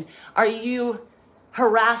question, are you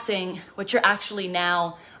harassing what you're actually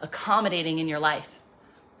now accommodating in your life?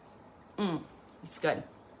 It's good.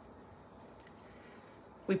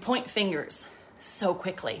 We point fingers. so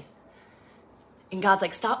quickly. And God's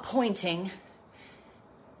like, stop pointing,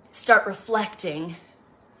 start reflecting,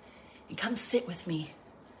 and come sit with me.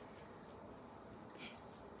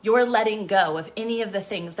 You're letting go of any of the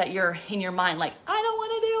things that you're in your mind, like, I don't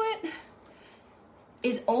want to do it,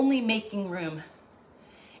 is only making room,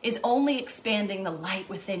 is only expanding the light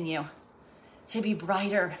within you to be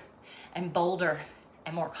brighter and bolder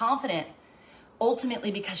and more confident, ultimately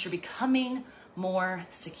because you're becoming more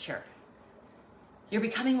secure. You're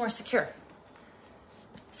becoming more secure.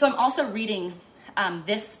 So I'm also reading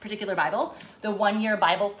this particular Bible, the 1 Year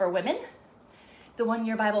Bible for Women. The 1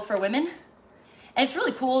 Year Bible for Women. And it's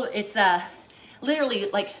really cool. It's literally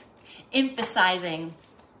like emphasizing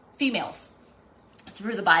females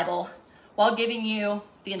through the Bible while giving you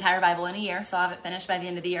the entire Bible in a year. So I'll have it finished by the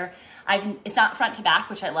end of the year. It's not front to back,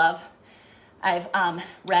 which I love. I've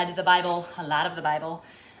read the Bible, a lot of the Bible,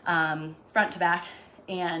 front to back,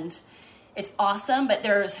 and it's awesome. But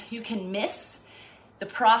you can miss the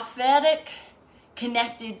prophetic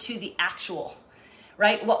connected to the actual,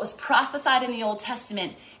 right? What was prophesied in the Old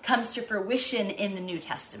Testament comes to fruition in the New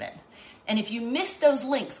Testament. And if you miss those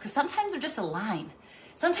links, because sometimes they're just a line,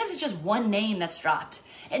 sometimes it's just one name that's dropped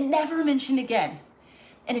and never mentioned again.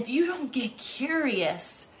 And if you don't get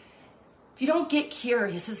curious,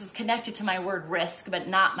 this is connected to my word risk, but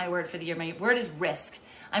not my word for the year. My word is risk.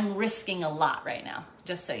 I'm risking a lot right now,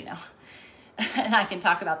 just so you know. And I can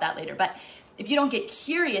talk about that later. But if you don't get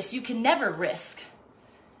curious, you can never risk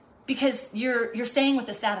because you're staying with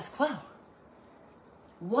the status quo.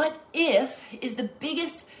 What if is the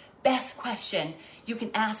biggest, best question you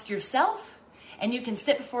can ask yourself, and you can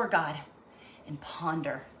sit before God and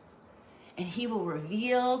ponder. And he will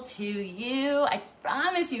reveal to you. I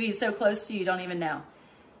promise you, he's so close to you, you don't even know.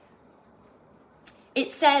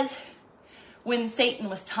 It says when Satan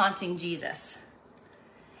was taunting Jesus,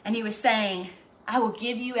 and he was saying, I will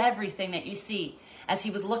give you everything that you see, as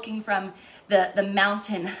he was looking from the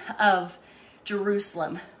mountain of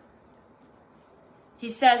Jerusalem. He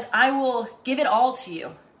says, I will give it all to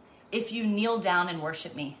you if you kneel down and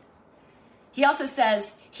worship me. He also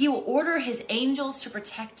says, he will order his angels to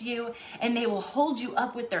protect you, and they will hold you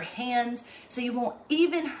up with their hands so you won't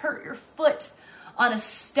even hurt your foot on a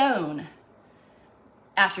stone,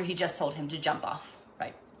 after he just told him to jump off,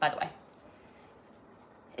 right? By the way,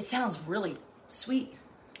 it sounds really sweet.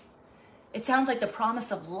 It sounds like the promise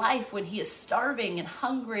of life when he is starving and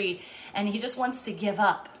hungry and he just wants to give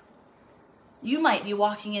up. You might be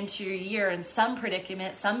walking into your year in some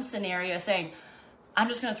predicament, some scenario saying, I'm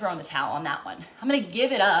just going to throw in the towel on that one. I'm going to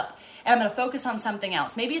give it up and I'm going to focus on something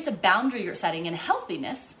else. Maybe it's a boundary you're setting in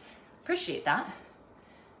healthiness. Appreciate that.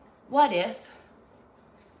 What if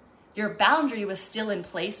your boundary was still in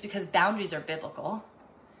place, because boundaries are biblical,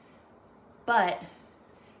 but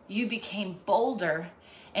you became bolder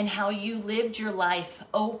in how you lived your life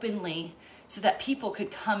openly so that people could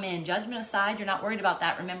come in. Judgment aside, you're not worried about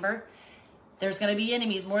that, remember? There's going to be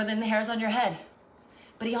enemies more than the hairs on your head.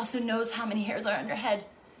 But he also knows how many hairs are on your head.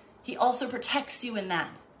 He also protects you in that.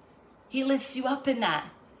 He lifts you up in that.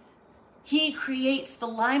 He creates the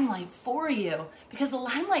limelight for you because the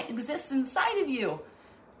limelight exists inside of you.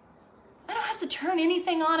 I don't have to turn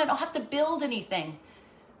anything on. I don't have to build anything.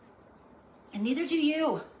 And neither do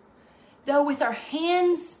you. Though with our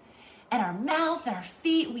hands and our mouth and our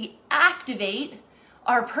feet, we activate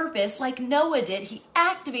our purpose like Noah did. He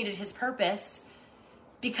activated his purpose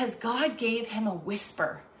because God gave him a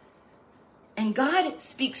whisper. And God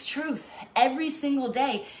speaks truth every single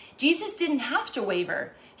day. Jesus didn't have to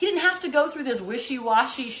waver. He didn't have to go through this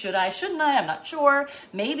wishy-washy, should I, shouldn't I, I'm not sure,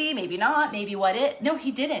 maybe, maybe not, maybe what it. No,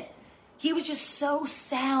 he didn't. He was just so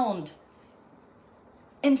sound.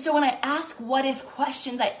 And so when I ask what if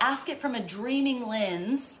questions, I ask it from a dreaming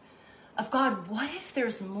lens of God, what if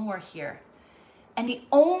there's more here? And the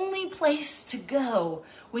only place to go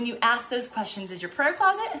when you ask those questions is your prayer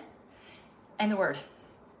closet and the Word.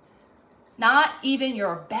 Not even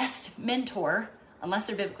your best mentor, unless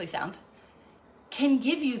they're biblically sound, can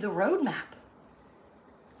give you the roadmap.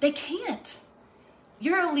 They can't.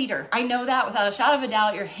 You're a leader. I know that without a shadow of a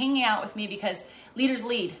doubt. You're hanging out with me because leaders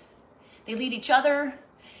lead. They lead each other.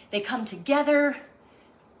 They come together.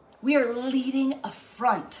 We are leading a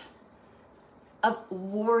front of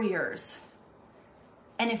warriors.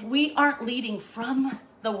 And if we aren't leading from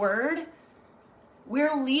the Word,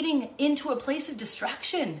 we're leading into a place of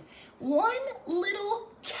destruction. One little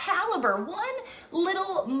caliber, one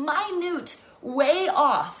little minute way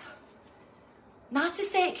off. Not to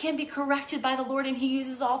say it can't be corrected by the Lord and He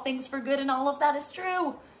uses all things for good and all of that is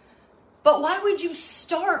true. But why would you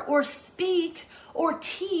start or speak or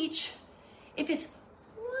teach if it's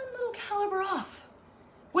one little caliber off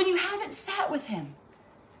when you haven't sat with him.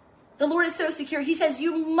 The Lord is so secure. He says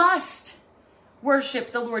you must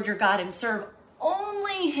worship the Lord your God and serve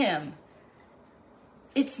only him.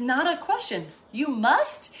 It's not a question. You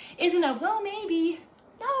must isn't a, well, maybe.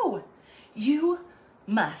 No, you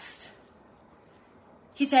must.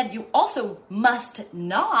 He said you also must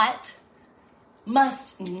not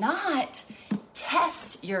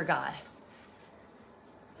test your God.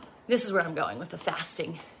 This is where I'm going with the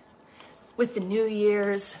fasting, with the New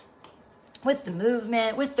Year's, with the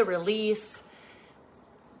movement, with the release.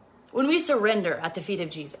 When we surrender at the feet of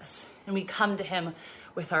Jesus and we come to him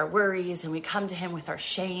with our worries and we come to him with our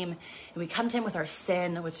shame and we come to him with our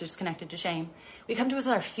sin, which is connected to shame, we come to him with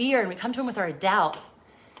our fear and we come to him with our doubt,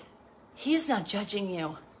 he is not judging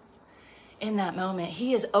you in that moment.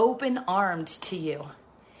 He is open-armed to you.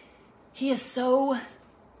 He is so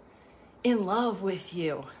in love with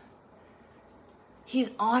you.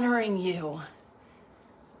 He's honoring you.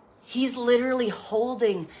 He's literally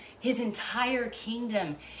holding his entire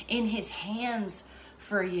kingdom in his hands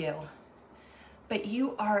for you. But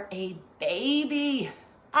you are a baby.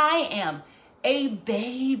 I am a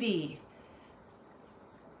baby.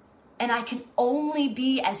 And I can only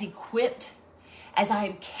be as equipped as I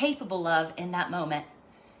am capable of in that moment.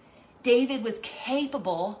 David was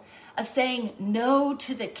capable of saying no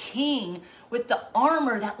to the king with the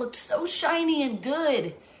armor that looked so shiny and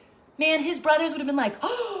good. Man, his brothers would have been like,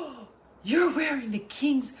 oh, you're wearing the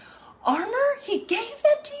king's armor? He gave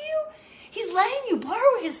that to you? He's letting you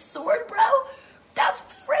borrow his sword, bro?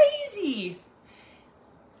 That's crazy.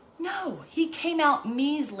 No, he came out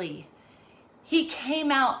measly. He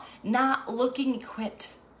came out not looking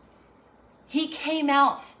equipped. He came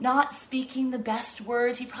out not speaking the best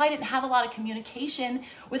words. He probably didn't have a lot of communication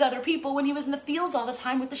with other people when he was in the fields all the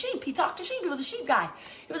time with the sheep. He talked to sheep. He was a sheep guy.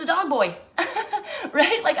 He was a dog boy,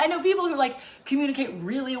 right? Like I know people who like communicate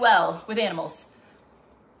really well with animals.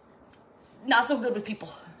 Not so good with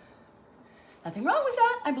people. Nothing wrong with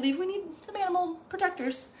that. I believe we need some animal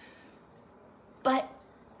protectors. But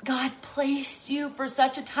God placed you for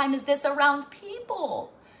such a time as this around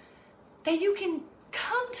people that you can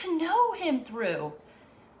come to know him through.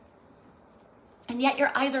 And yet your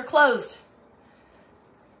eyes are closed.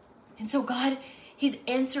 And so God, he's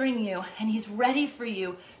answering you and he's ready for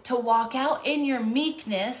you to walk out in your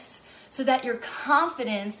meekness so that your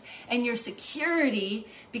confidence and your security,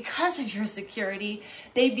 because of your security,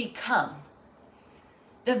 they become.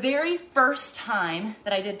 The very first time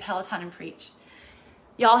that I did Peloton and Preach,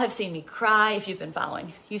 y'all have seen me cry if you've been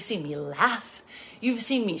following. You've seen me laugh. You've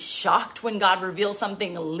seen me shocked when God reveals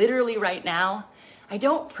something literally right now. I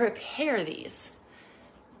don't prepare these.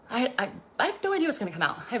 I have no idea what's going to come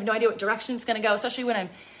out. I have no idea what direction it's going to go, especially when I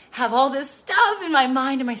have all this stuff in my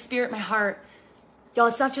mind and my spirit, my heart. Y'all,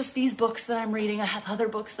 it's not just these books that I'm reading. I have other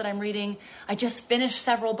books that I'm reading. I just finished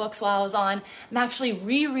several books while I was on. I'm actually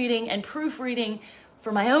rereading and proofreading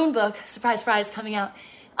for my own book, surprise, surprise, coming out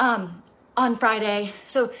on Friday.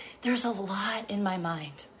 So there's a lot in my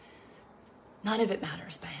mind. None of it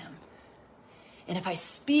matters by him. And if I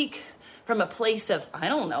speak from a place of, I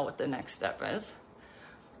don't know what the next step is,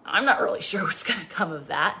 I'm not really sure what's going to come of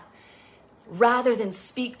that, rather than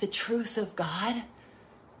speak the truth of God,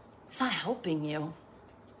 it's not helping you.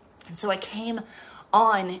 And so I came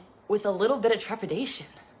on with a little bit of trepidation,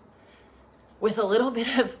 with a little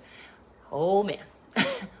bit of, oh man,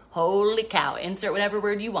 holy cow, insert whatever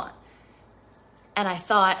word you want. And I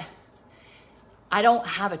thought, I don't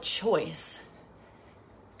have a choice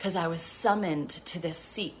because I was summoned to this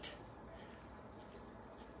seat.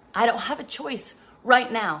 I don't have a choice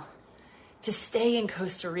right now to stay in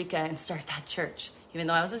Costa Rica and start that church. Even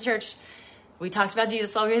though I was at church, we talked about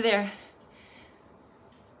Jesus while we were there.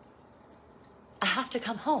 I have to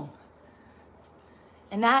come home.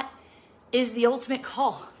 And that is the ultimate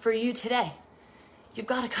call for you today. You've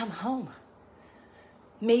got to come home.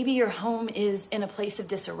 Maybe your home is in a place of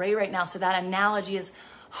disarray right now, so that analogy is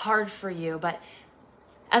hard for you. But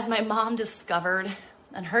as my mom discovered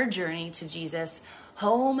on her journey to Jesus,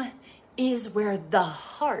 home is where the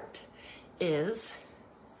heart is.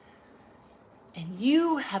 And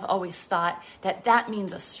you have always thought that that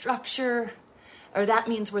means a structure, or that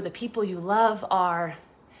means where the people you love are.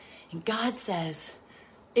 And God says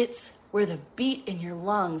it's where the beat in your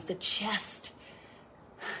lungs, the chest,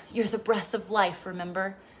 you're the breath of life,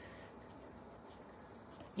 remember?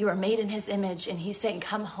 You are made in his image, and he's saying,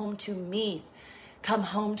 come home to me. Come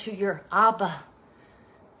home to your Abba.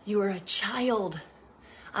 You are a child.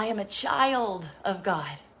 I am a child of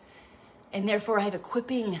God. And therefore I have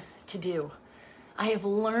equipping to do. I have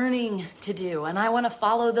learning to do. And I want to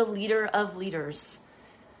follow the leader of leaders.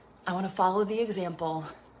 I want to follow the example.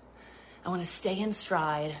 I want to stay in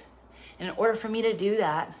stride. And in order for me to do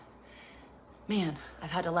that, man,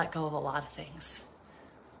 I've had to let go of a lot of things.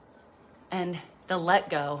 And the let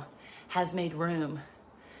go has made room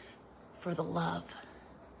for the love.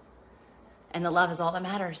 And the love is all that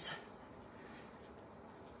matters.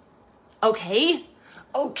 Okay.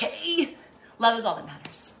 Love is all that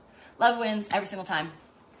matters. Love wins every single time.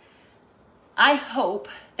 I hope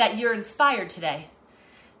that you're inspired today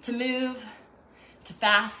to move, to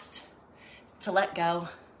fast, to let go,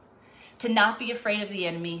 to not be afraid of the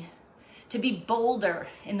enemy, to be bolder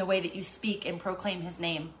in the way that you speak and proclaim his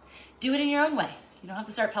name. Do it in your own way. You don't have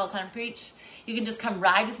to start Peloton Preach. You can just come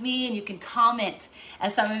ride with me and you can comment,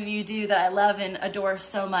 as some of you do that I love and adore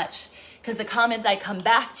so much. Because the comments I come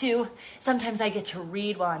back to, sometimes I get to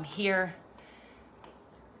read while I'm here.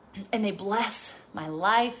 And they bless my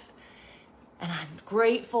life. And I'm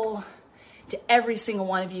grateful to every single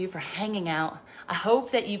one of you for hanging out. I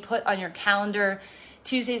hope that you put on your calendar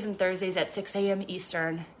Tuesdays and Thursdays at 6 a.m.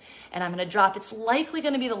 Eastern. And I'm going to drop, it's likely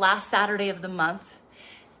going to be the last Saturday of the month.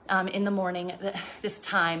 In the morning, this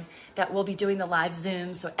time, that we'll be doing the live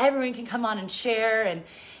Zoom so everyone can come on and share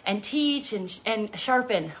and teach and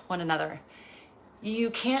sharpen one another. You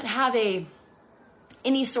can't have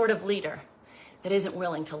any sort of leader that isn't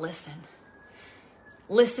willing to listen.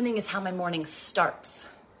 Listening is how my morning starts.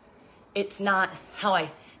 It's not how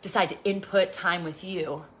I decide to input time with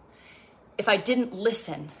you. If I didn't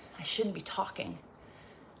listen, I shouldn't be talking.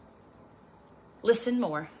 Listen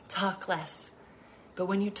more, talk less. But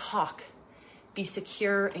when you talk, be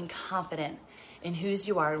secure and confident in whose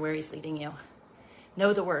you are and where he's leading you.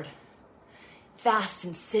 Know the word. Fast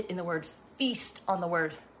and sit in the word. Feast on the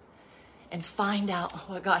word. And find out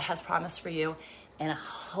what God has promised for you in a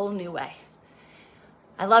whole new way.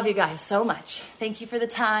 I love you guys so much. Thank you for the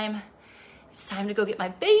time. It's time to go get my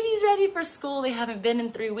babies ready for school. They haven't been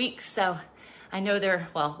in 3 weeks, so I know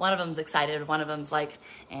one of them's excited. One of them's like,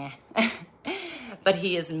 But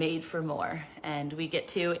he is made for more. And we get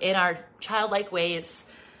to, in our childlike ways,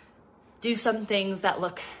 do some things that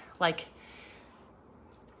look like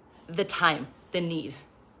the time, the need,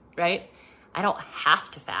 right? I don't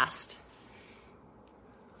have to fast,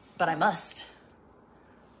 but I must.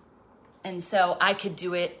 And so I could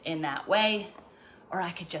do it in that way, or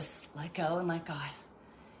I could just let go and let God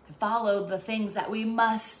and follow the things that we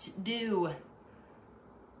must do.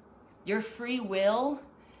 Your free will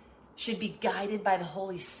should be guided by the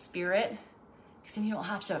Holy Spirit, because then you don't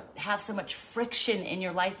have to have so much friction in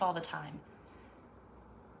your life all the time.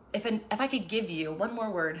 If I could give you one more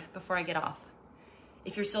word before I get off,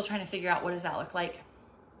 if you're still trying to figure out what does that look like,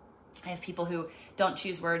 I have people who don't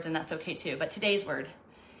choose words, and that's okay too. But today's word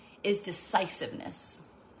is decisiveness.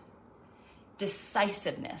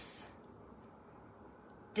 Decisiveness.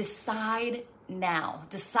 Decide now.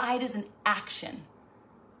 Decide is an action.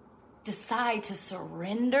 Decide to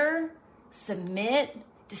surrender, submit,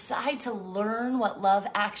 decide to learn what love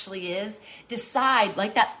actually is. Decide,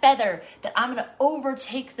 like that feather, that I'm going to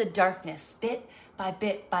overtake the darkness bit by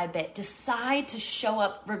bit by bit. Decide to show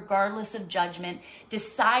up regardless of judgment.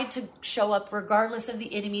 Decide to show up regardless of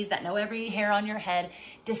the enemies that know every hair on your head.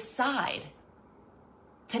 Decide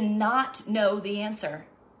to not know the answer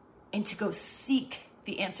and to go seek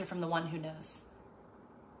the answer from the one who knows.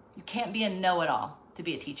 You can't be a know-it-all to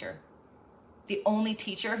be a teacher. The only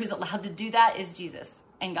teacher who's allowed to do that is Jesus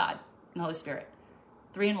and God and the Holy Spirit.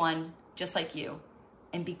 3 in 1, just like you.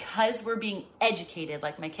 And because we're being educated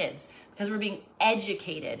like my kids, because we're being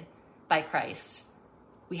educated by Christ,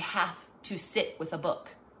 we have to sit with a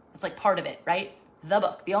book. It's like part of it, right? The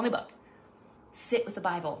book, the only book. Sit with the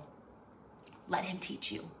Bible. Let him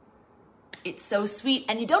teach you. It's so sweet.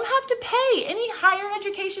 And you don't have to pay any higher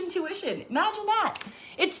education tuition. Imagine that.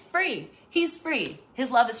 It's free. He's free.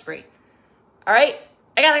 His love is free. All right,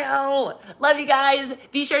 I gotta go. Love you guys.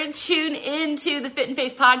 Be sure to tune into the Fit and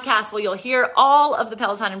Faith podcast where you'll hear all of the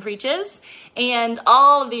Peloton and Preaches and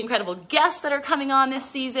all of the incredible guests that are coming on this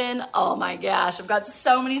season. Oh my gosh, I've got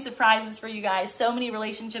so many surprises for you guys, so many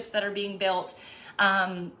relationships that are being built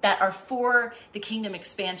that are for the kingdom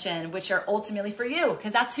expansion, which are ultimately for you,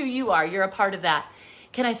 because that's who you are. You're a part of that.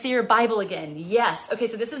 Can I see your Bible again? Yes. Okay,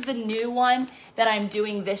 so this is the new one that I'm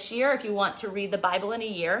doing this year. If you want to read the Bible in a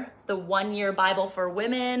year, the 1-year Bible for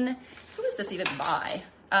women. Who is this even by?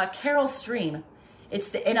 Carol Stream. It's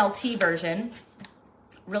the NLT version.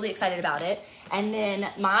 Really excited about it. And then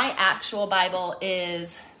my actual Bible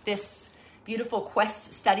is this beautiful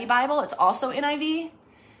Quest Study Bible. It's also NIV.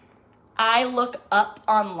 I look up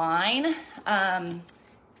online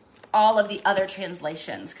all of the other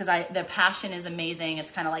translations because the Passion is amazing. It's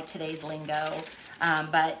kind of like today's lingo.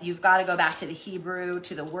 But you've got to go back to the Hebrew,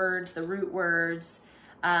 to the words, the root words.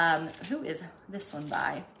 Who is this one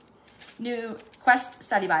by? New Quest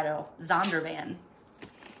Study Bible, Zondervan.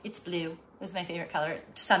 It's blue. It was my favorite color. It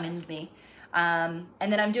summoned me. And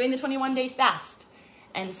then I'm doing the 21-day fast.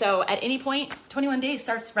 And so at any point, 21 days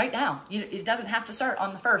starts right now. It doesn't have to start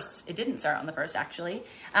on the 1st. It didn't start on the 1st, actually.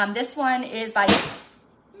 This one is by,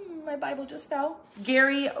 my Bible just fell,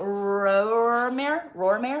 Gary Rorimer,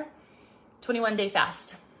 21-day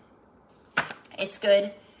fast. It's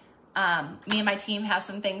good. Me and my team have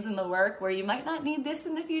some things in the work where you might not need this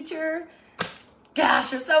in the future. Gosh,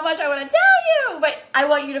 there's so much I want to tell you, but I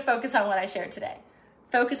want you to focus on what I shared today.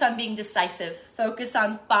 Focus on being decisive. Focus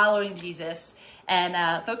on following Jesus.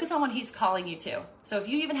 And focus on what he's calling you to. So if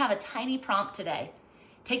you even have a tiny prompt today,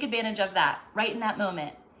 take advantage of that right in that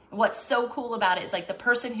moment. And what's so cool about it is like the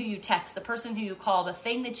person who you text, the person who you call, the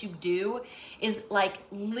thing that you do is like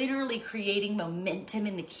literally creating momentum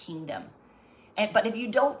in the kingdom. But if you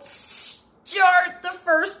don't start the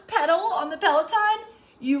first pedal on the Peloton,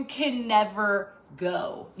 you can never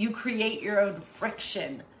go. You create your own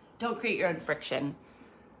friction. Don't create your own friction.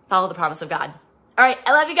 Follow the promise of God. All right,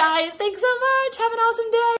 I love you guys. Thanks so much. Have an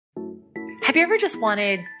awesome day. Have you ever just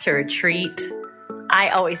wanted to retreat? I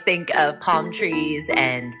always think of palm trees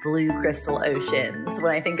and blue crystal oceans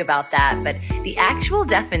when I think about that. But the actual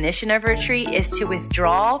definition of retreat is to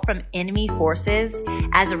withdraw from enemy forces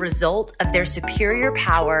as a result of their superior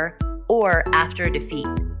power or after a defeat.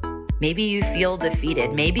 Maybe you feel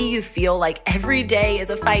defeated. Maybe you feel like every day is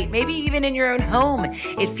a fight. Maybe even in your own home,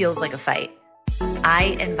 it feels like a fight.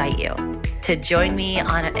 I invite you to join me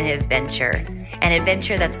on an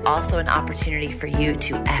adventure that's also an opportunity for you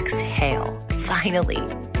to exhale, finally,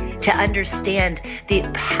 to understand the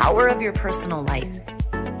power of your personal life,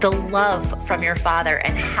 the love from your Father,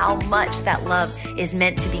 and how much that love is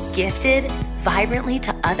meant to be gifted vibrantly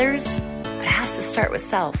to others, but it has to start with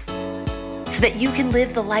self, so that you can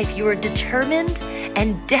live the life you are determined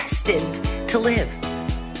and destined to live.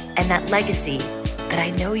 And that legacy that I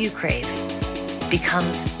know you crave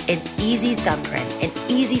becomes an easy thumbprint, an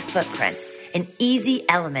easy footprint, an easy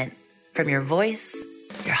element from your voice,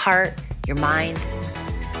 your heart, your mind,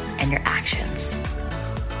 and your actions.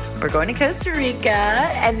 We're going to Costa Rica,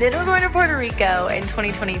 and then we're going to Puerto Rico in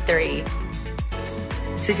 2023.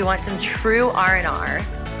 So if you want some true R&R,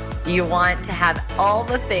 you want to have all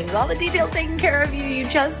the things, all the details taken care of you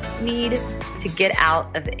just need to get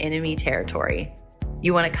out of the enemy territory.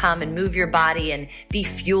 You want to come and move your body and be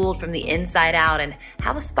fueled from the inside out and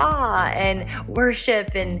have a spa and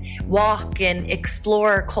worship and walk and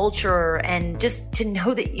explore culture and just to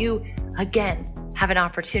know that you, again, have an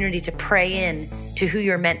opportunity to pray in to who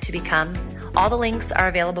you're meant to become. All the links are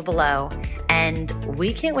available below, and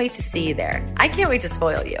we can't wait to see you there. I can't wait to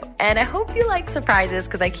spoil you. And I hope you like surprises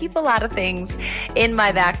because I keep a lot of things in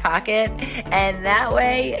my back pocket, and that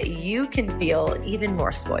way you can feel even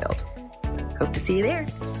more spoiled. Hope to see you there.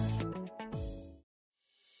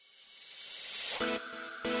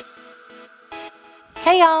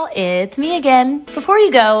 Hey y'all, it's me again. Before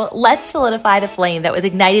you go, let's solidify the flame that was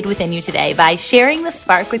ignited within you today by sharing the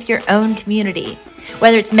spark with your own community.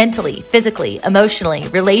 Whether it's mentally, physically, emotionally,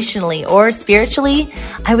 relationally, or spiritually,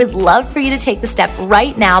 I would love for you to take the step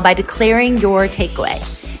right now by declaring your takeaway.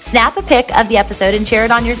 Snap a pic of the episode and share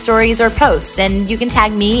it on your stories or posts, and you can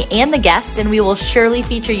tag me and the guest, and we will surely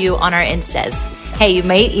feature you on our Instas. Hey, you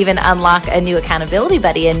might even unlock a new accountability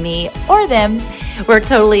buddy in me or them. We're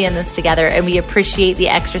totally in this together, and we appreciate the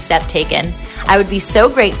extra step taken. I would be so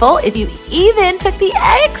grateful if you even took the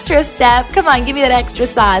extra step. Come on, give me that extra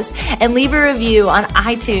sauce and leave a review on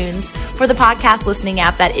iTunes for the podcast listening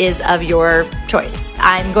app that is of your choice.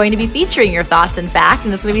 I'm going to be featuring your thoughts, in fact,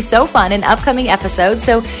 and it's going to be so fun in upcoming episodes.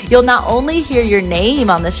 So you'll not only hear your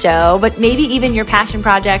name on the show, but maybe even your passion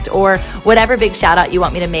project or whatever big shout out you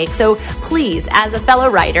want me to make. So please, as a fellow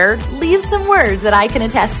writer, leave some words that I can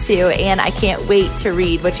attest to, and I can't wait to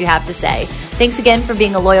read what you have to say. Thanks again for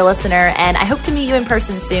being a loyal listener, and I hope to meet you in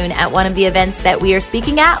person soon at one of the events that we are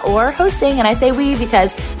speaking at or hosting. And I say we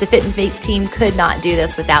because the Fit and Faith team could not do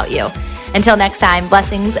this without you. Until next time,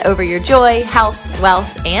 blessings over your joy, health,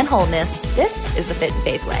 wealth, and wholeness. This is the Fit and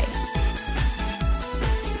Faith way.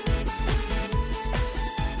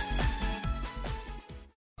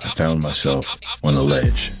 I found myself on a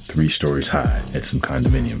ledge 3 stories high at some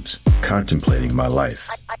condominiums, contemplating my life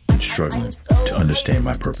and struggling to understand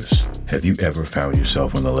my purpose. Have you ever found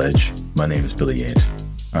yourself on the ledge? My name is Billy Yancey.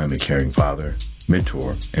 I'm a caring father,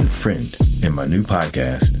 mentor, and friend. In my new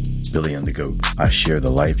podcast, Billy and the Goat, I share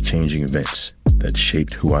the life-changing events that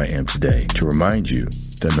shaped who I am today to remind you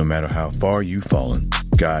that no matter how far you've fallen,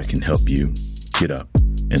 God can help you Get up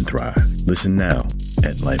and thrive. Listen now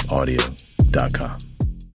at lifeaudio.com.